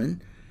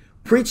sermon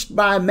preached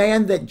by a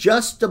man that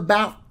just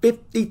about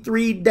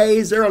 53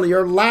 days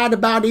earlier lied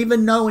about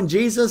even knowing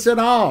Jesus at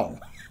all.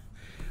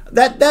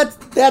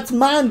 That's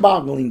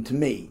mind-boggling to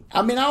me.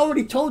 I mean, I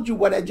already told you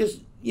what I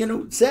just,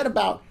 said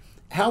about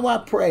how I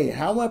pray,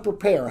 how I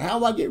prepare,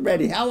 how I get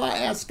ready, how I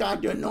ask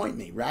God to anoint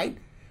me, right?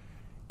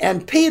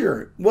 And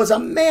Peter was a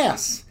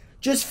mess.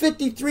 Just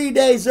 53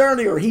 days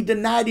earlier, he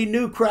denied he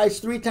knew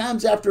Christ 3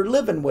 times after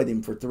living with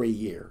him for 3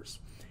 years.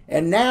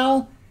 And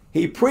now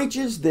he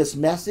preaches this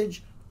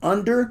message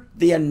under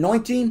the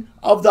anointing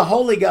of the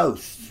Holy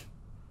Ghost.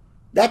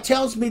 That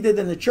tells me that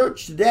in the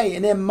church today,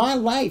 and in my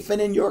life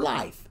and in your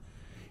life,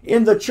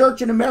 in the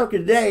church in America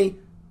today,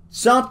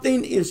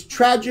 something is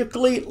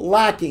tragically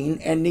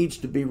lacking and needs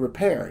to be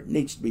repaired,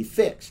 needs to be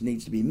fixed,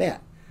 needs to be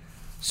met.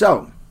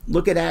 So,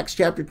 look at Acts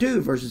chapter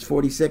 2, verses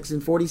 46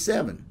 and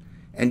 47.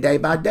 And day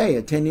by day,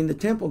 attending the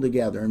temple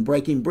together and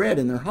breaking bread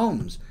in their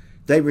homes,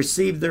 they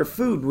received their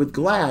food with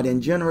glad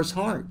and generous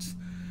hearts,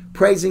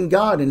 praising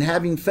God and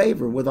having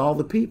favor with all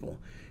the people.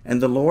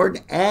 And the Lord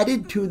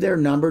added to their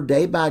number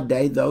day by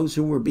day those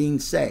who were being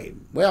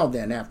saved. Well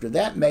then, after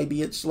that,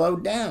 maybe it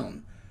slowed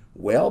down.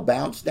 Well,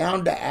 bounce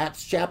down to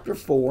Acts chapter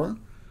 4.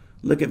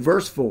 Look at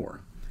verse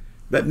 4.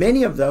 But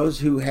many of those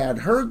who had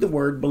heard the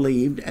word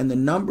believed, and the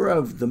number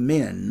of the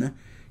men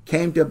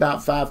came to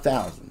about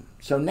 5,000.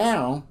 So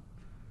now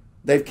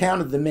they've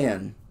counted the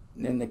men,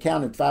 and they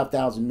counted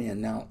 5,000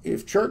 men. Now,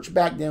 if church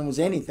back then was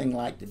anything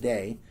like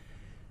today,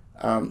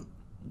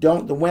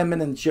 don't the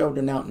women and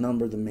children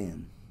outnumber the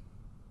men?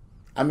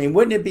 I mean,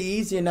 wouldn't it be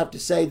easy enough to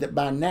say that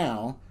by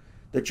now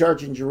the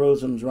church in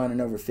Jerusalem's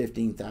running over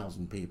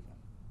 15,000 people?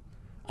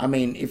 I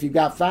mean, if you've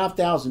got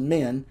 5,000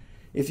 men,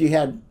 if you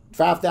had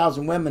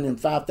 5,000 women and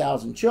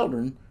 5,000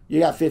 children, you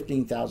got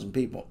 15,000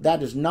 people.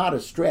 That is not a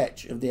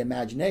stretch of the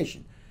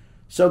imagination.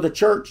 So the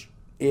church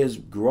is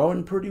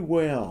growing pretty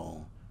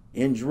well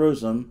in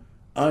Jerusalem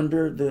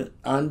under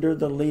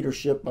the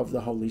leadership of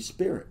the Holy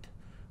Spirit,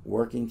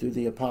 working through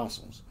the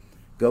apostles.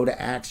 Go to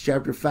Acts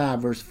chapter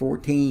 5, verse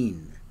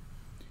 14.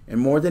 And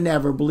more than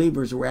ever,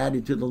 believers were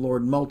added to the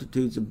Lord,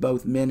 multitudes of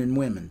both men and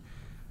women.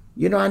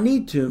 I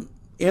need to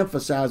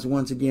emphasize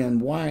once again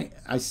why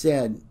I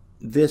said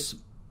this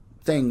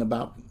thing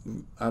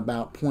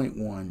about point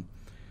 1.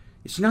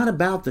 It's not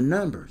about the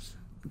numbers.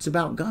 It's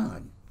about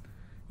God.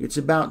 It's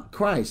about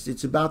Christ.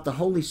 It's about the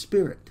Holy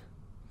Spirit.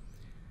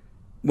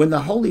 When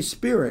the Holy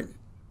Spirit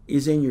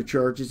is in your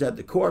church, is at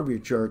the core of your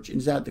church,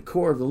 is at the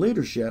core of the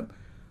leadership,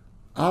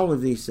 all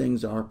of these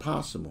things are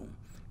possible.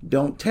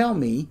 Don't tell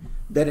me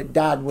that it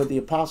died with the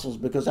apostles,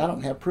 because I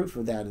don't have proof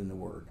of that in the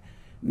Word.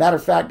 Matter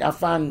of fact, I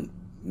find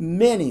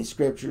many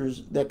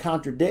scriptures that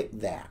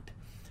contradict that.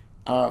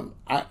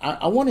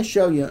 I want to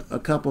show you a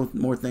couple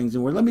more things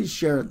in the Word. Let me just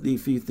share a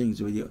few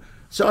things with you.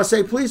 So I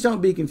say, please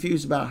don't be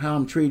confused about how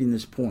I'm treating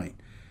this point.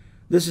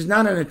 This is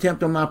not an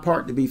attempt on my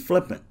part to be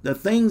flippant. The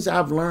things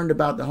I've learned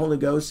about the Holy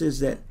Ghost is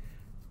that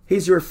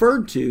he's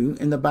referred to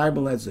in the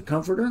Bible as the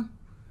Comforter,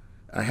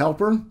 a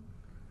Helper,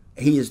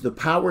 He is the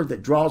power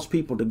that draws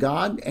people to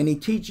God, and he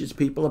teaches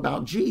people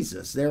about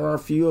Jesus. There are a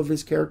few of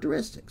his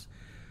characteristics.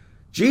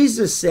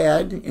 Jesus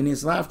said in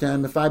his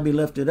lifetime, if I be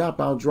lifted up,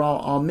 I'll draw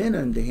all men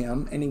unto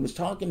him. And he was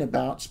talking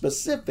about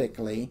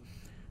specifically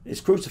his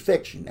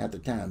crucifixion at the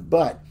time.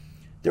 But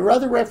there are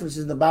other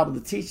references in the Bible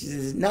that teaches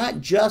it's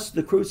not just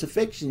the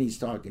crucifixion he's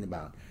talking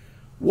about.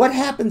 What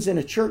happens in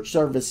a church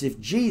service if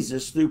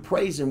Jesus, through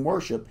praise and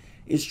worship,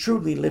 is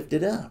truly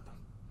lifted up?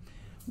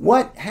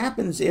 What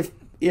happens if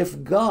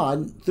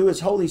God, through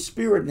his Holy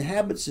Spirit,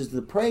 inhabits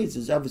the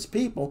praises of his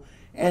people,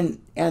 and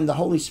the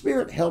Holy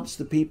Spirit helps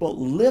the people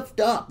lift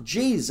up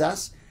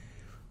Jesus?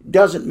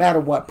 Doesn't matter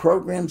what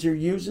programs you're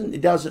using.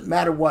 It doesn't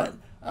matter what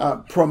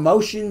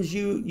promotions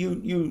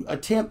you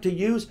attempt to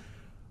use.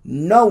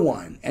 No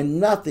one and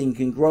nothing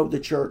can grow the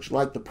church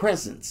like the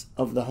presence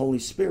of the Holy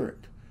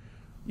Spirit.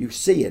 You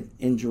see it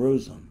in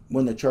Jerusalem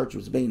when the church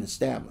was being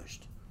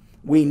established.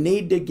 We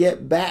need to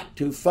get back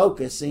to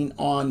focusing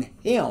on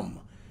him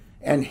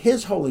and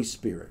his Holy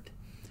Spirit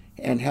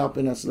and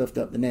helping us lift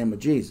up the name of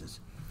Jesus.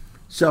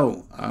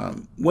 So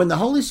when the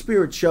Holy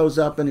Spirit shows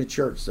up in a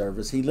church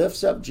service, he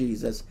lifts up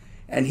Jesus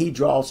and he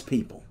draws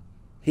people.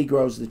 He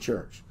grows the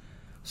church.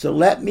 So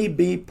let me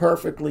be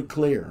perfectly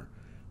clear.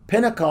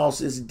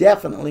 Pentecost is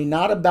definitely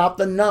not about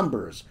the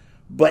numbers,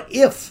 but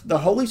if the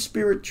Holy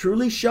Spirit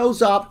truly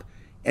shows up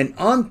and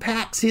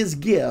unpacks his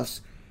gifts,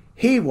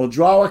 he will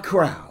draw a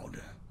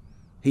crowd.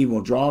 He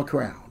will draw a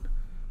crowd.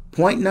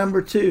 Point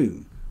number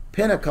 2,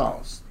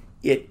 Pentecost.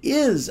 It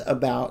is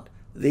about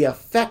the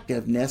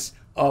effectiveness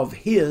of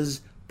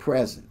his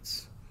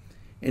presence.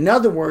 In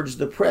other words,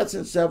 the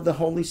presence of the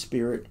Holy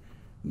Spirit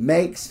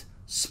makes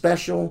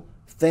special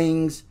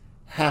things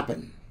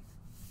happen.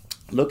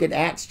 Look at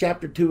Acts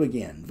chapter 2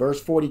 again,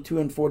 verse 42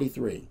 and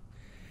 43.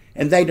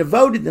 And they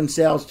devoted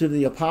themselves to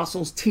the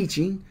apostles'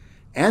 teaching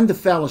and the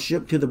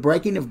fellowship, to the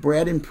breaking of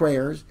bread and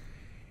prayers.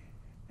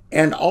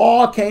 And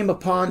awe came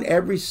upon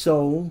every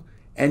soul,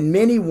 and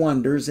many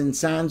wonders and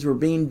signs were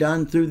being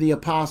done through the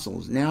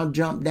apostles. Now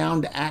jump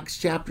down to Acts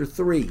chapter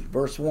 3,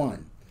 verse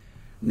 1.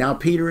 Now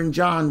Peter and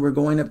John were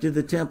going up to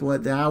the temple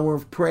at the hour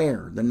of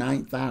prayer, the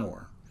 9th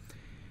hour.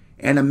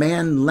 And a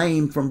man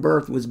lame from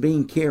birth was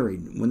being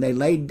carried, whom they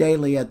laid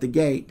daily at the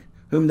gate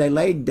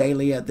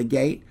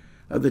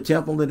of the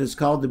temple that is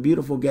called the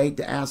Beautiful Gate,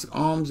 to ask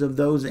alms of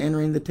those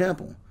entering the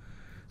temple.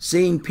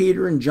 Seeing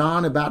Peter and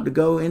John about to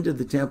go into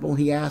the temple,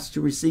 he asked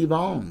to receive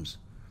alms.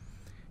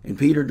 And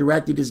Peter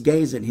directed his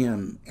gaze at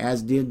him,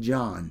 as did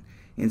John,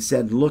 and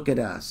said, Look at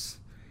us.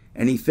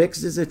 And he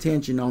fixed his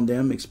attention on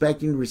them,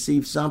 expecting to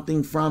receive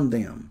something from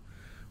them.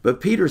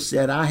 But Peter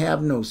said, I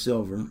have no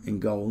silver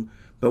and gold,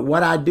 but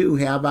what I do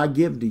have I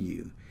give to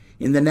you.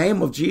 In the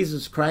name of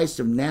Jesus Christ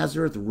of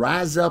Nazareth,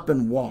 rise up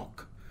and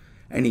walk.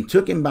 And he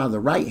took him by the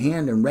right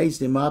hand and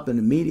raised him up, and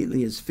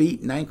immediately his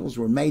feet and ankles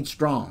were made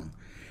strong.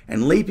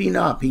 And leaping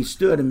up, he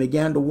stood and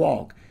began to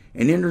walk,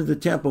 and entered the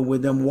temple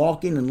with them,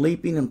 walking and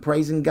leaping and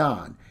praising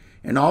God.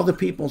 And all the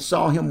people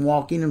saw him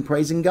walking and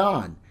praising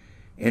God.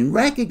 And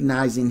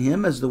recognizing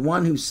him as the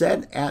one who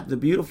sat at the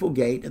beautiful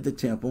gate of the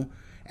temple,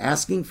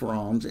 asking for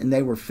alms, and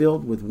they were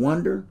filled with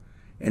wonder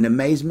and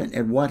amazement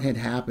at what had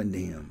happened to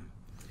him.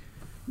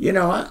 You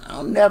know,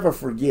 I'll never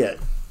forget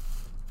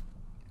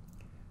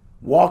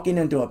walking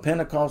into a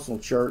Pentecostal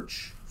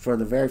church for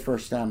the very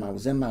first time. I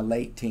was in my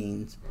late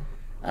teens.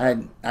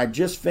 I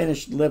just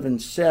finished living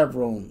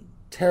several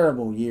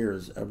terrible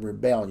years of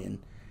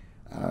rebellion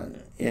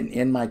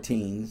in my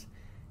teens,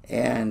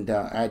 and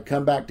I'd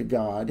come back to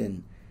God,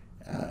 and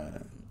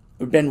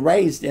we've been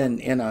raised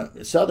in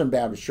a Southern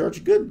Baptist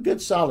church,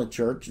 good solid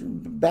church.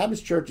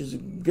 Baptist church is a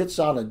good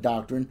solid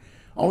doctrine.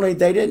 Only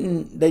they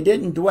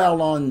didn't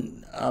dwell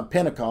on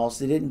Pentecost.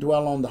 They didn't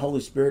dwell on the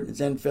Holy Spirit and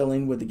then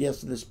filling with the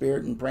gifts of the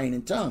Spirit and praying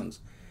in tongues.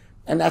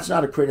 And that's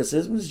not a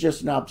criticism. It's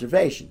just an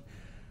observation.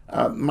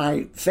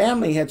 My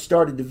family had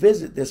started to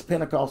visit this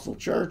Pentecostal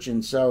church,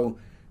 and so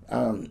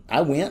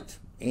I went,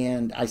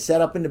 and I sat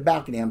up in the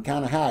balcony. I'm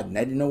kind of hiding.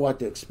 I didn't know what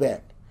to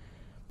expect.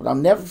 But I'll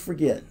never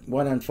forget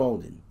what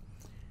unfolded.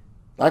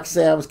 Like I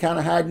say, I was kind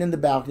of hiding in the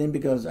balcony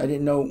because I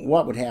didn't know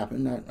what would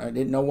happen. I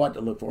didn't know what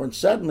to look for. And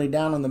suddenly,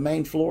 down on the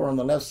main floor on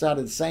the left side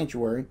of the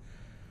sanctuary,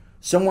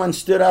 someone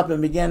stood up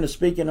and began to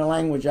speak in a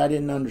language I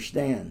didn't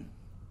understand.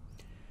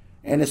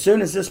 And as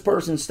soon as this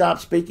person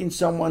stopped speaking,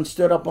 someone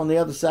stood up on the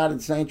other side of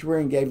the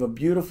sanctuary and gave a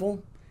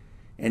beautiful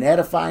and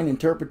edifying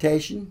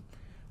interpretation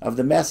of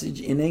the message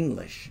in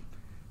English.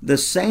 The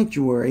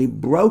sanctuary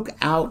broke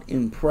out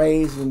in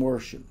praise and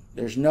worship.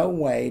 There's no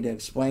way to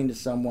explain to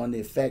someone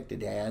the effect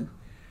it had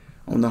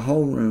on the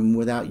whole room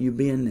without you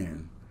being there.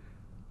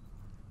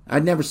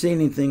 I'd never seen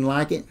anything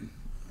like it,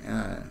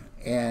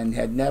 and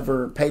had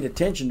never paid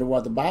attention to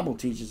what the Bible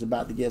teaches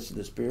about the gifts of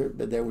the Spirit,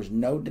 but there was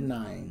no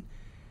denying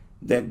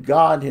that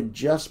God had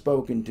just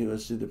spoken to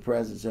us through the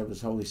presence of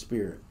his Holy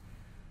Spirit.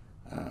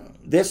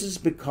 This is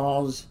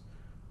because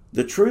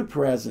the true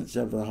presence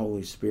of the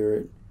Holy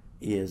Spirit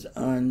is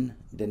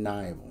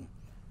undeniable.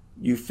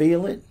 You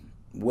feel it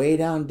way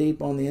down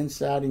deep on the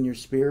inside in your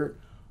spirit,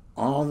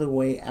 all the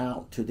way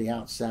out to the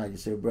outside. You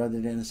say, Brother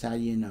Dennis, how do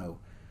you know?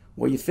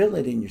 Well, you feel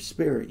it in your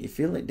spirit. You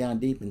feel it down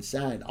deep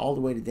inside, all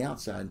the way to the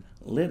outside.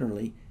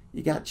 Literally,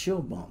 you got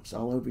chill bumps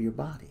all over your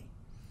body.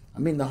 I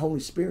mean, the Holy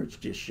Spirit's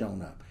just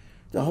shown up.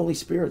 The Holy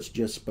Spirit's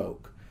just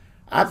spoke.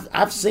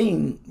 I've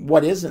seen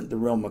what isn't the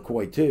real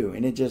McCoy too,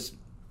 and it just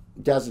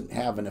doesn't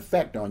have an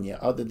effect on you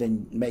other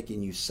than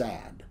making you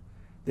sad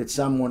that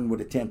someone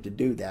would attempt to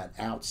do that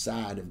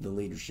outside of the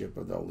leadership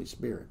of the Holy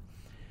Spirit.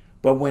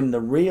 But when the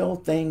real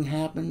thing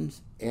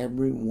happens,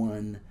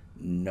 everyone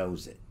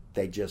knows it.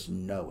 They just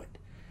know it.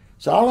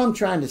 So all I'm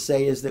trying to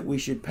say is that we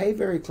should pay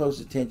very close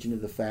attention to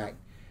the fact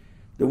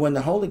that when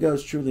the Holy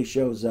Ghost truly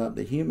shows up,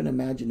 the human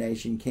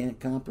imagination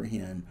can't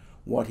comprehend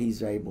what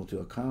he's able to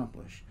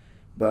accomplish.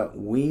 But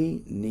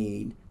we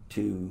need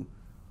to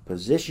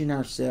position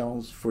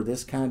ourselves for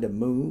this kind of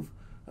move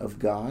of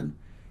God.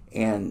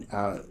 And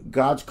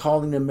God's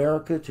calling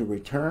America to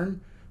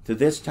return to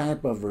this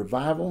type of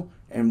revival.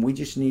 And we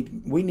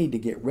need to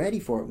get ready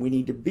for it. We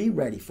need to be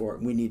ready for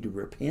it. We need to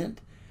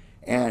repent.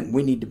 And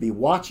we need to be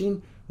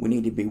watching. We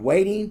need to be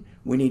waiting.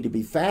 We need to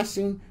be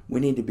fasting. We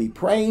need to be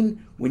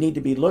praying. We need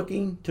to be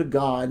looking to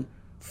God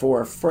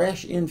for a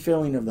fresh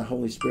infilling of the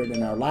Holy Spirit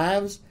in our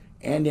lives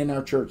and in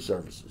our church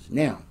services.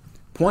 Now,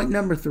 point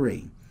number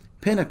 3,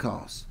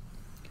 Pentecost.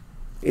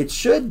 It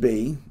should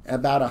be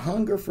about a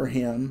hunger for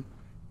Him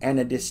and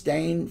a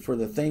disdain for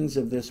the things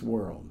of this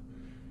world.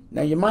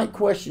 Now, you might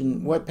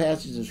question what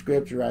passage of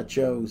Scripture I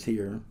chose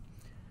here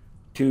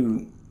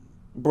to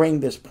bring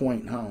this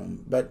point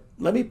home, but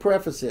let me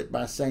preface it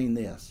by saying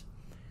this.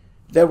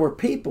 There were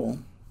people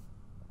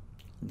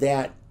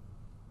that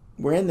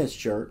were in this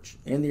church,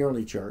 in the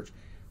early church,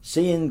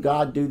 seeing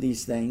God do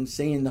these things,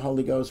 seeing the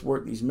Holy Ghost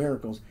work these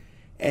miracles,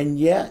 and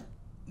yet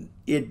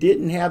it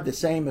didn't have the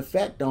same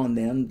effect on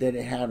them that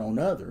it had on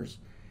others.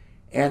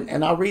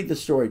 And I'll read the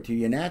story to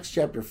you in Acts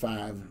chapter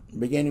 5,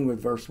 beginning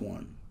with verse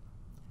 1.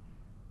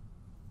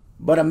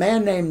 But a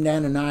man named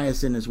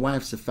Ananias and his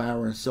wife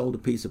Sapphira sold a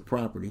piece of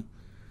property,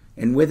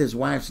 and with his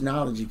wife's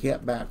knowledge he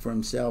kept back for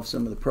himself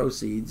some of the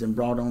proceeds and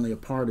brought only a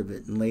part of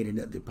it and laid it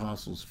at the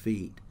apostles'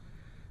 feet.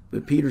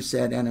 But Peter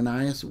said,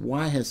 Ananias,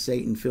 why has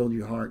Satan filled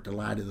your heart to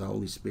lie to the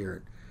Holy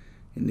Spirit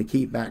and to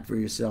keep back for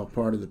yourself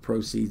part of the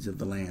proceeds of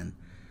the land?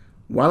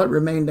 While it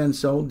remained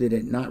unsold, did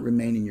it not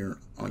remain in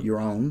your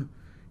own?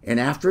 And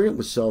after it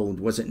was sold,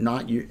 was it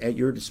not at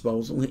your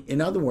disposal?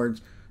 In other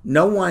words,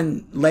 no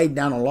one laid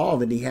down a law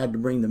that he had to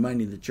bring the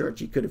money to the church.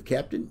 He could have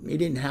kept it. He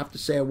didn't have to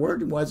say a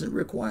word. It wasn't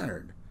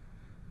required.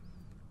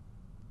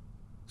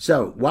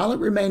 So, while it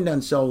remained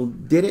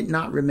unsold, did it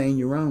not remain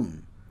your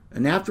own?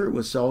 And after it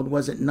was sold,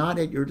 was it not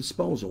at your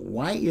disposal?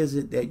 Why is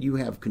it that you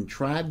have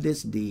contrived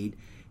this deed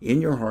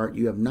in your heart?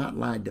 You have not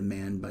lied to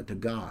man, but to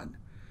God.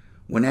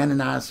 When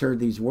Ananias heard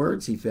these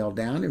words, he fell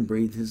down and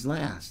breathed his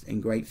last,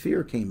 and great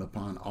fear came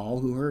upon all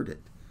who heard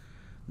it.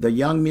 The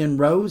young men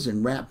rose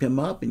and wrapped him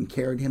up and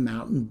carried him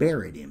out and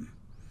buried him.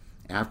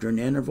 After an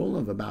interval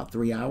of about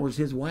 3 hours,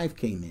 his wife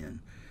came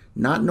in,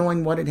 not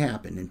knowing what had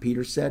happened, and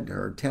Peter said to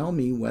her, Tell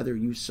me whether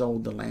you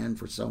sold the land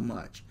for so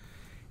much.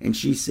 And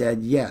she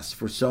said, Yes,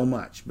 for so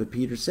much. But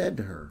Peter said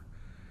to her,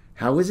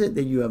 How is it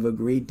that you have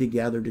agreed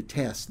together to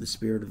test the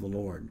Spirit of the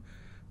Lord?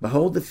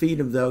 Behold, the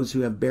feet of those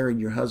who have buried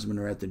your husband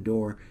are at the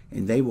door,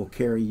 and they will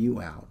carry you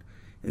out.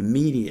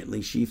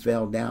 Immediately she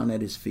fell down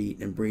at his feet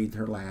and breathed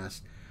her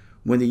last.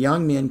 When the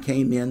young men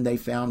came in, they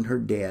found her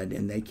dead,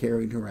 and they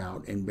carried her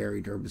out and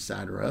buried her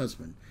beside her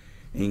husband.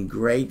 And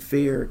great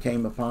fear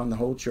came upon the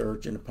whole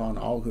church and upon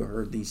all who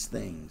heard these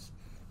things.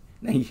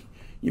 Now,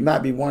 you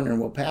might be wondering,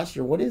 well,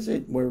 Pastor, what is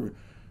it we're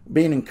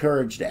being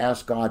encouraged to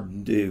ask God to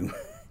do?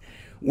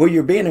 Well,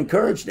 you're being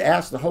encouraged to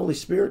ask the Holy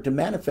Spirit to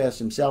manifest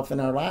Himself in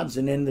our lives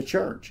and in the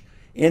church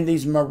in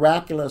these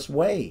miraculous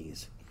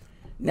ways.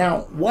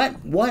 Now,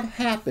 what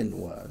happened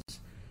was,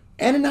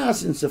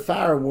 Ananias and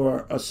Sapphira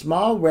were a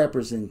small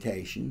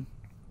representation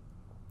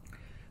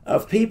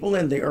of people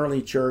in the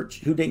early church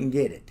who didn't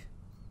get it.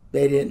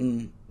 They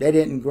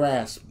didn't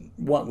grasp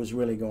what was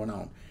really going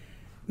on.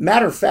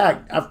 Matter of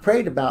fact, I've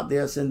prayed about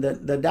this, and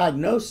the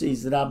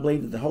diagnoses that I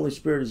believe that the Holy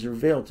Spirit has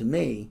revealed to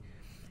me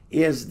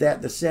is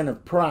that the sin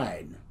of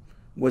pride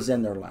was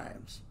in their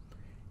lives.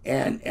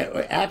 And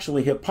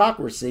actually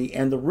hypocrisy,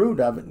 and the root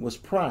of it was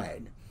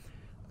pride.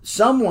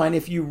 Someone,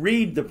 if you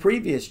read the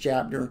previous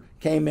chapter,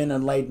 came in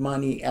and laid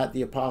money at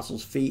the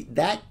apostles' feet.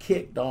 That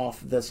kicked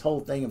off this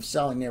whole thing of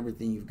selling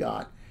everything you've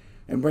got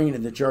and bringing it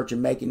to the church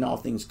and making all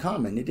things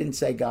common. It didn't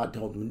say God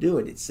told them to do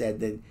it. It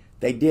said that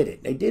they did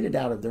it. They did it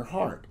out of their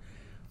heart.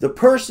 The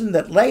person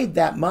that laid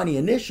that money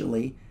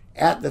initially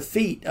at the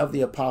feet of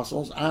the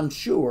apostles, I'm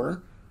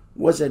sure,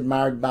 was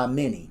admired by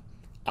many.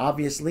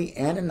 Obviously,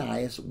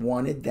 Ananias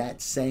wanted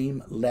that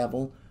same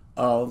level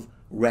of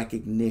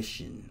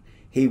recognition.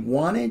 He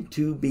wanted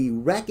to be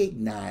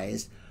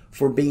recognized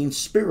for being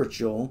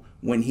spiritual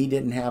when he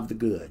didn't have the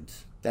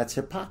goods. That's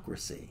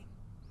hypocrisy.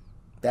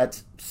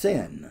 That's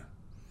sin.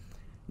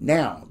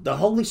 Now, the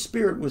Holy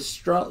Spirit was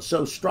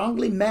so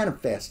strongly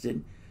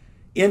manifested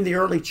in the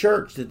early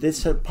church that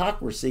this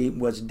hypocrisy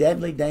was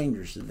deadly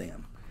dangerous to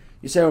them.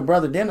 You say, well,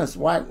 Brother Dennis,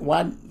 why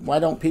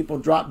don't people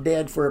drop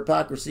dead for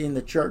hypocrisy in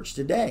the church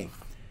today?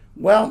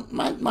 Well,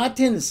 my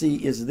tendency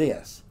is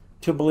this,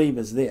 to believe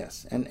is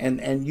this.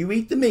 And you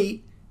eat the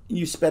meat,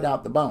 you spit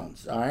out the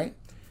bones, all right?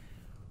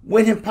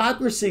 When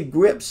hypocrisy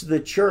grips the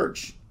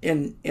church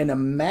in a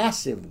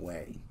massive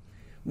way,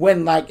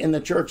 when like in the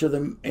church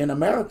in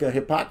America,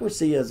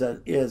 hypocrisy is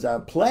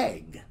a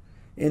plague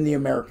in the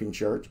American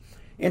church,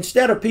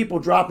 instead of people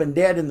dropping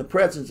dead in the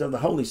presence of the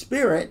Holy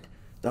Spirit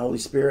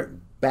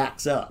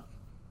backs up.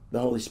 The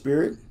Holy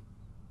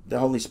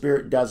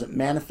Spirit doesn't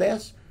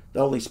manifest. The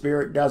Holy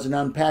Spirit doesn't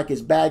unpack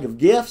his bag of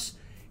gifts.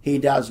 He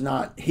does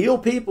not heal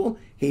people.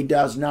 He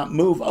does not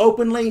move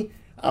openly.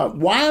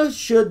 Why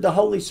should the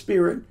Holy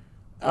Spirit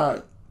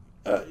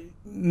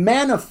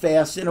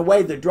manifest in a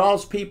way that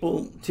draws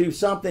people to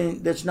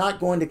something that's not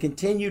going to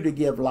continue to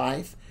give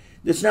life,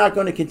 that's not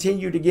going to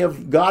continue to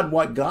give God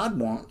what God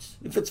wants,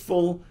 if it's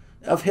full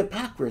of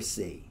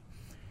hypocrisy?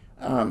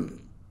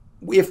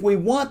 If we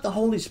want the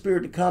Holy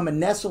Spirit to come and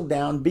nestle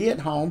down, be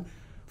at home,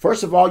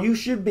 first of all, you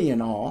should be in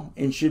awe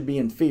and should be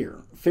in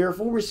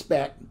fearful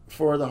respect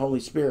for the Holy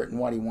Spirit and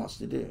what he wants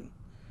to do.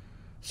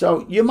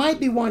 So you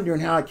might be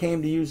wondering how I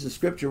came to use the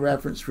scripture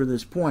reference for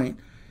this point.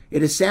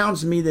 It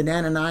sounds to me that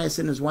Ananias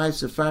and his wife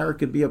Sapphira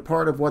could be a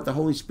part of what the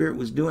Holy Spirit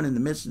was doing in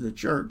the midst of the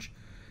church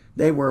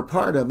they were a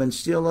part of, and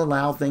still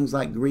allow things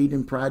like greed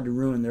and pride to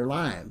ruin their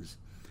lives.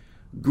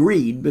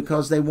 Greed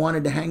because they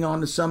wanted to hang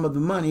on to some of the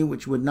money,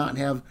 which would not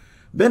have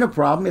been a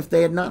problem if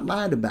they had not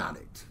lied about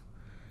it.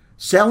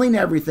 Selling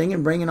everything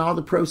and bringing all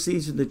the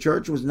proceeds to the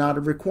church was not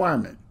a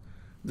requirement.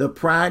 The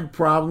pride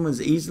problem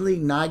is easily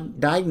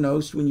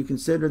diagnosed when you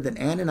consider that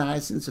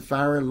Ananias and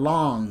Sapphira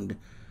longed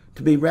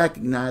to be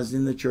recognized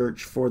in the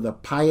church for the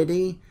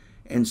piety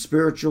and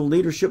spiritual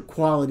leadership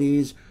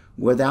qualities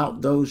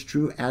without those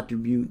true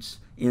attributes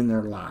in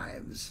their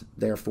lives.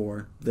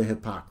 Therefore, the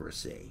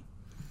hypocrisy.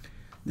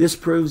 This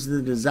proves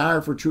the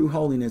desire for true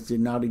holiness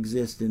did not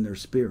exist in their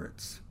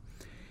spirits.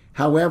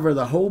 However,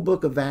 the whole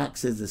book of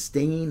Acts is a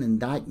stinging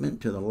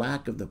indictment to the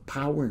lack of the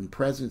power and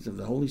presence of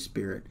the Holy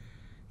Spirit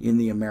in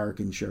the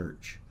American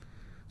church.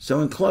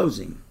 So in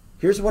closing,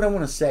 here's what I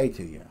want to say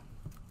to you.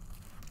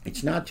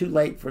 It's not too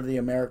late for the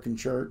American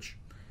church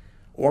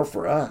or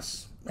for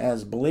us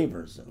as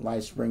believers at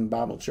Life Spring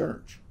Bible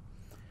Church.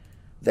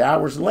 The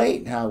hour's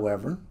late,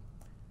 however,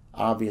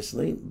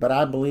 obviously, but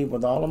I believe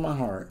with all of my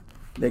heart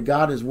that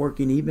God is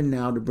working even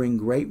now to bring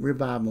great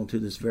revival to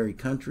this very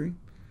country,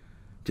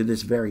 to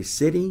this very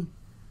city,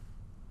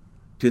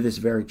 to this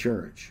very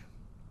church.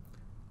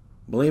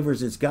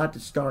 Believers, it's got to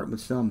start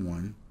with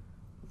someone.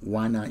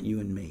 Why not you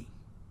and me?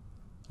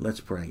 Let's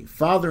pray.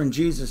 Father, in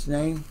Jesus'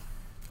 name,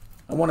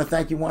 I want to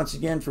thank you once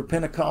again for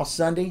Pentecost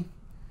Sunday.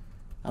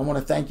 I want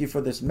to thank you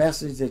for this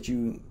message that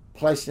you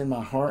placed in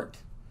my heart.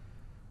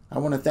 I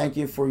want to thank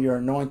you for your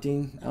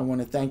anointing. I want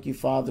to thank you,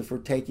 Father, for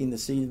taking the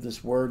seed of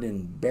this word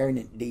and burying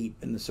it deep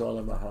in the soil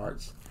of our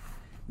hearts.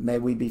 May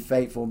we be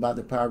faithful by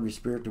the power of your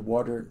Spirit to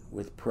water it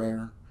with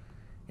prayer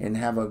and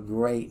have a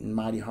great and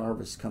mighty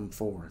harvest come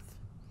forth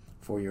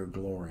for your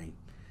glory.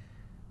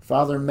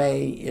 Father,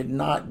 may it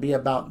not be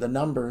about the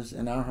numbers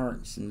in our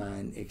hearts and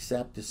mind,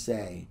 except to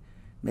say,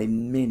 may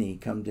many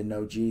come to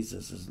know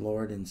Jesus as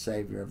Lord and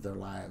Savior of their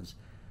lives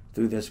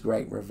through this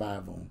great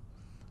revival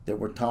that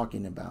we're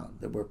talking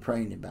about, that we're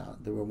praying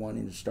about, that we're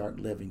wanting to start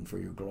living for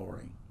your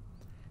glory.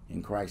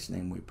 In Christ's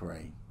name we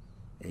pray.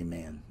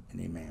 Amen and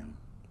amen.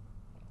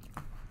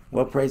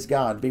 Well, praise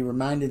God. Be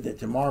reminded that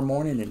tomorrow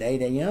morning at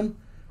 8 a.m.,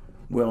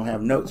 we'll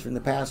have Notes from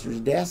the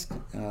Pastor's Desk.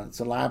 It's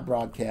a live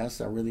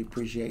broadcast. I really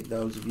appreciate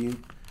those of you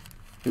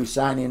who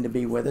sign in to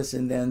be with us,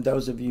 and then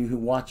those of you who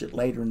watch it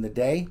later in the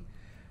day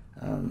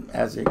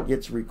as it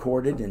gets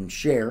recorded and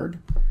shared.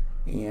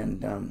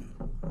 And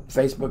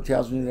Facebook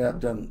tells me that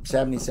up to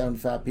 70,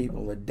 75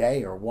 people a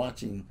day are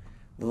watching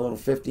the little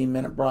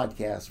 15-minute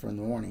broadcast from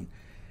the morning.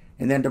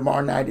 And then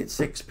tomorrow night at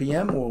 6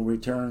 p.m., we'll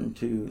return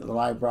to the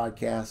live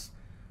broadcast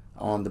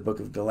on the book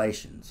of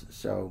Galatians.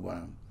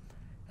 So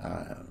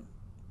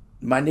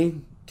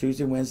Monday,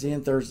 Tuesday, Wednesday,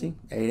 and Thursday,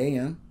 8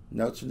 a.m.,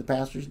 Notes from the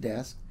Pastor's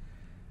Desk.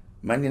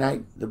 Monday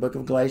night, the book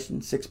of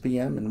Galatians, 6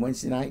 p.m., and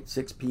Wednesday night,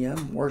 6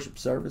 p.m., worship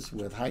service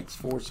with Heights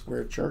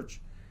Foursquare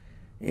Church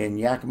in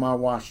Yakima,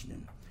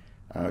 Washington.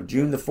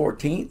 June the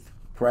 14th,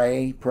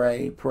 pray,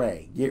 pray,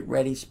 pray. Get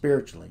ready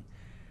spiritually.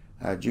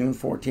 June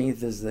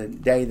 14th is the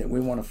day that we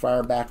want to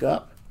fire back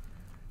up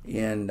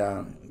in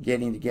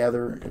getting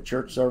together a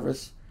church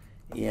service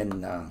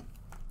in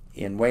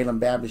Wayland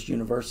Baptist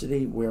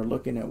University. We're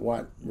looking at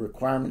what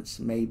requirements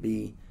may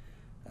be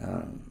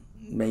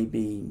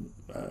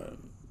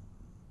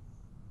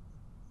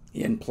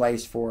in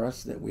place for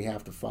us that we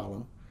have to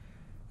follow.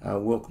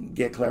 We'll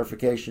get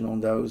clarification on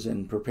those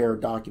and prepare a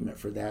document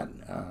for that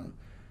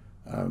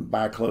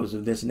by close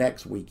of this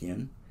next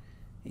weekend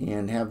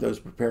and have those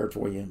prepared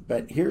for you.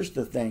 But here's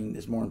the thing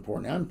that's more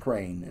important. I'm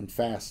praying and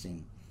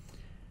fasting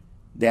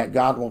that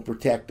God will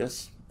protect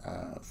us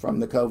from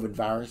the COVID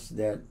virus,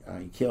 that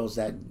he kills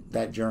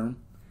that germ,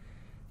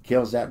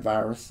 kills that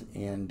virus,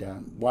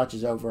 and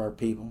watches over our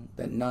people,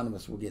 that none of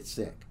us will get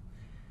sick.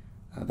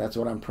 That's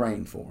what I'm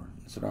praying for.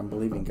 That's what I'm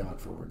believing God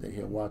for, that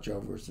He'll watch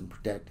over us and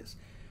protect us.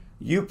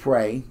 You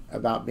pray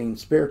about being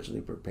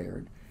spiritually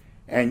prepared,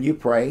 and you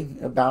pray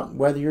about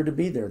whether you're to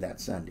be there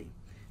that Sunday.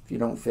 If you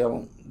don't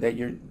feel that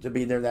you're to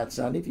be there that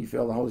Sunday, if you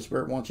feel the Holy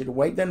Spirit wants you to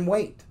wait, then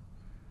wait.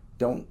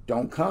 Don't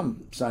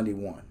come Sunday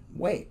 1.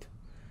 Wait.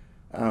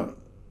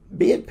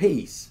 Be at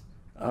peace.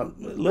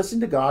 Listen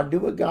to God. Do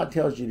what God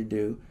tells you to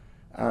do.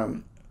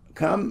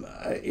 Come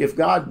if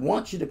God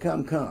wants you to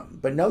come, come.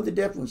 But know the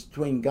difference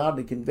between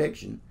godly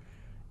conviction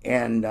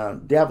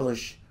and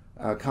devilish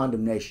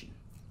condemnation.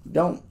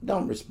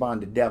 Don't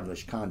respond to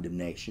devilish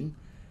condemnation.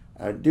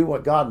 Do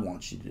what God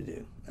wants you to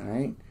do. All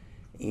right.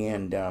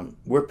 And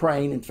we're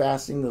praying and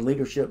fasting. The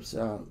leadership's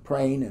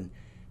praying, and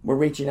we're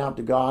reaching out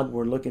to God.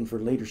 We're looking for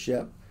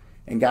leadership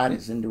and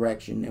guidance and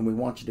direction, and we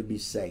want you to be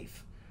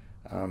safe.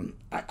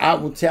 I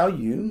will tell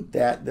you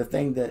that the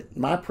thing that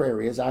my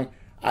prayer is, I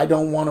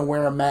don't want to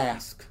wear a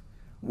mask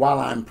while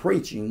I'm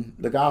preaching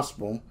the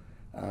gospel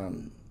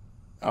on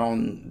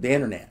the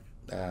internet.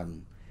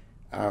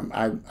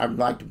 I'd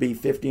like to be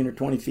 15 or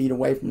 20 feet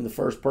away from the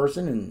first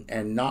person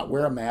and not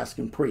wear a mask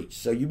and preach.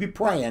 So you be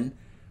praying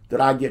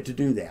that I get to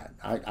do that.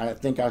 I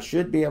think I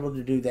should be able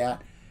to do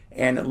that,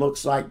 and it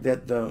looks like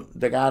that the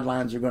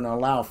guidelines are going to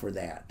allow for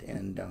that.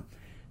 And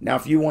now,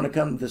 if you want to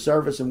come to the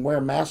service and wear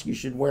a mask, you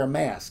should wear a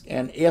mask.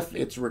 And if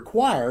it's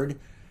required,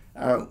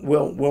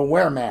 we'll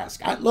wear a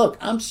mask. Look,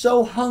 I'm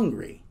so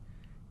hungry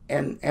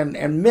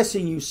and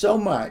missing you so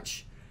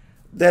much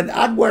that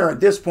I'd wear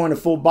at this point a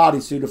full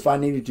bodysuit if I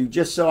needed to,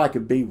 just so I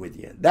could be with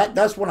you.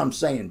 That's what I'm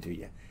saying to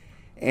you.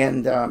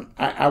 And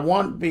I don't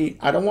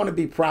want to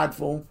be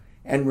prideful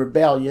and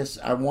rebellious.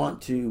 I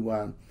want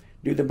to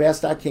do the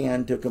best I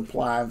can to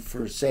comply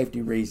for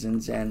safety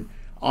reasons and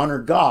honor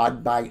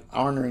God by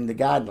honoring the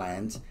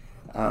guidelines.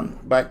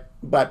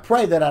 But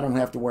pray that I don't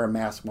have to wear a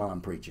mask while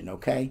I'm preaching,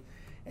 okay?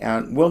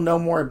 And we'll know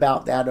more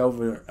about that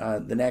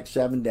over the next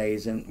 7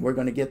 days, and we're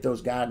going to get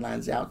those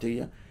guidelines out to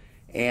you,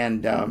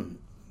 and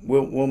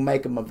we'll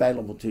make them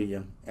available to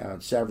you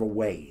several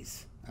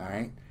ways, all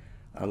right,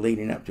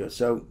 leading up to it.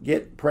 So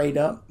get prayed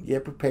up,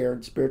 get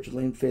prepared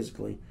spiritually and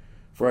physically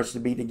for us to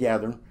be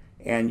together,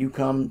 and you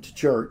come to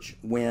church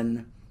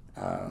when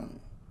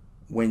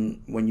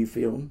you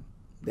feel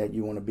that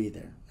you want to be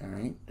there, all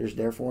right? There's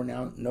therefore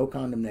now no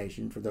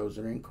condemnation for those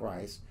that are in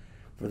Christ,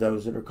 for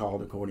those that are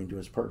called according to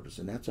His purpose,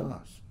 and that's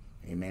us,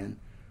 amen?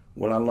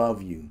 Well, I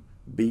love you.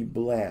 Be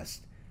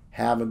blessed.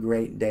 Have a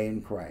great day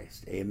in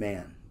Christ,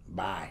 amen.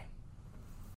 Bye.